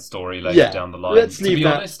put that in story later Yeah, down the line. let's To leave be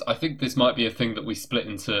that. honest, I think this might be a thing that we split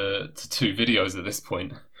into two videos at this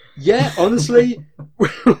point. Yeah, honestly,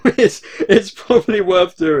 it's probably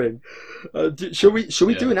worth doing. Shall we do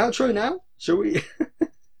Yeah. an outro now? Shall we?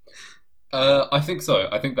 I think so.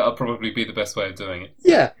 I think that'll probably be the best way of doing it.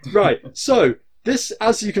 Yeah, right. So this,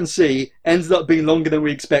 as you can see, ended up being longer than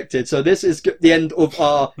we expected. So this is the end of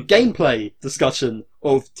our gameplay discussion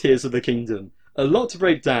of Tears of the Kingdom. A lot to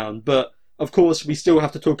break down, but of course we still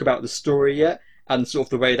have to talk about the story yet and sort of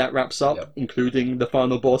the way that wraps up, Yep. including the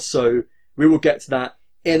final boss. So we will get to that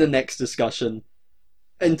in the next discussion.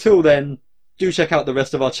 Until then, do check out the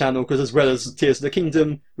rest of our channel because as well as Tears of the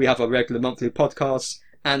Kingdom, we have our regular monthly podcasts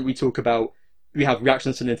and we have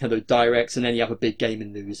reactions to Nintendo Directs and any other big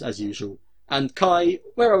gaming news as usual. And Kai,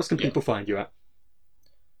 where else can Yeah. people find you at?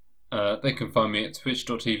 They can find me at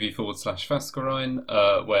twitch.tv/Fascarine,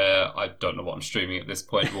 where I don't know what I'm streaming at this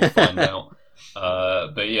point. We'll find out.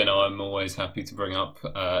 But I'm always happy to bring up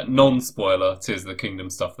non-spoiler Tears of the Kingdom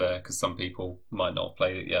stuff there because some people might not have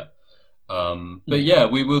played it yet. But yeah,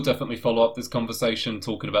 we will definitely follow up this conversation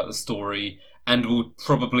talking about the story, and we'll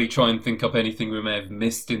probably try and think up anything we may have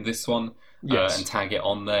missed in this one. Yes. And tag it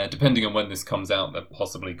on there. Depending on when this comes out, that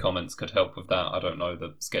possibly comments could help with that. I don't know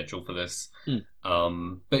the schedule for this.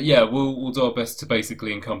 But yeah, we'll do our best to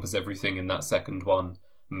basically encompass everything in that second one,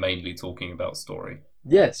 mainly talking about story.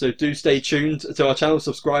 Yeah, so do stay tuned to our channel,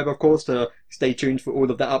 subscribe of course to stay tuned for all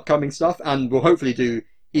of that upcoming stuff, and we'll hopefully do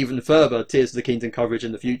even further Tears of the Kingdom coverage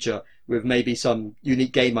in the future with maybe some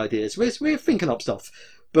unique game ideas. We're thinking up stuff.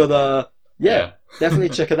 But yeah, Yeah. definitely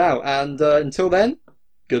check it out. And until then,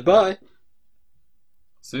 goodbye.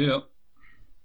 See ya.